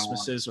first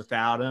Christmases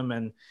without him.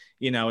 And,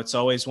 it's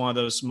always one of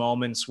those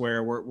moments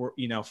where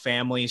we're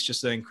family is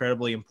just an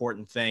incredibly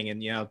important thing.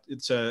 And,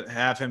 to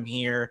have him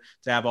here,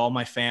 to have all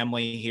my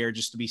family here,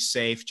 just to be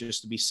safe,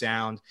 just to be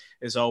sound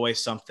is always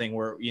something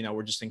we're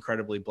just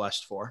incredibly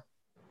blessed for.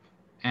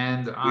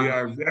 And we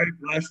are very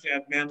blessed to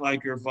have men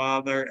like your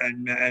father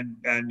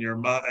and your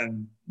mother,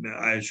 and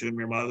I assume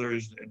your mother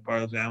is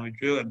part of the family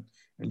too, and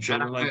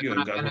children like you.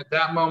 And at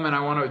that moment, I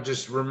want to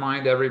just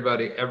remind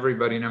everybody,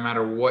 no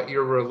matter what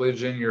your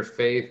religion, your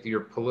faith,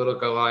 your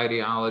political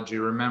ideology,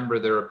 remember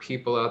there are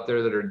people out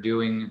there that are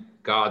doing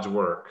God's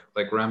work,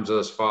 like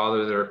Remzo's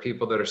father. There are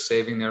people that are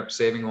saving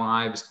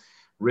lives,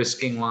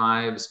 risking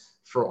lives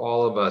for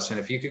all of us. And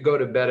if you could go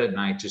to bed at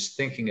night just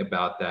thinking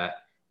about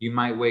that, you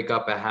might wake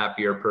up a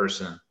happier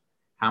person.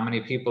 How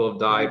many people have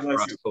died for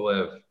us to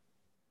live?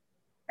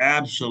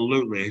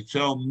 Absolutely.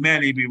 So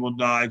many people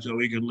died so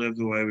we can live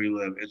the way we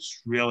live.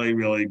 It's really,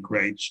 really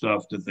great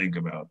stuff to think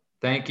about.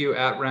 Thank you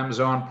at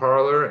Remzo on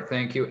Parler.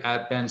 Thank you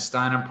at Ben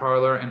Stein on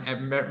Parler.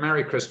 And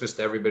Merry Christmas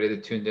to everybody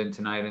that tuned in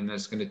tonight and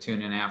that's going to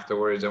tune in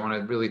afterwards. I want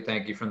to really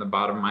thank you from the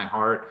bottom of my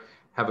heart.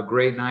 Have a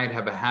great night.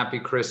 Have a happy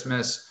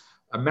Christmas.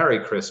 A Merry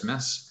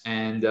Christmas.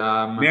 And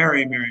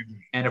Merry.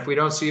 And if we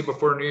don't see you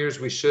before New Year's,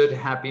 we should.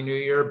 Happy New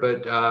Year.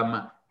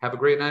 But have a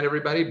great night,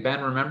 everybody.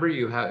 Ben, remember,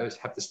 you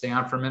have to stay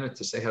on for a minute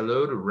to say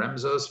hello to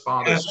Remzo's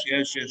father.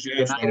 Yes.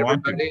 Good night,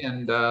 everybody.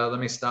 And let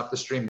me stop the stream.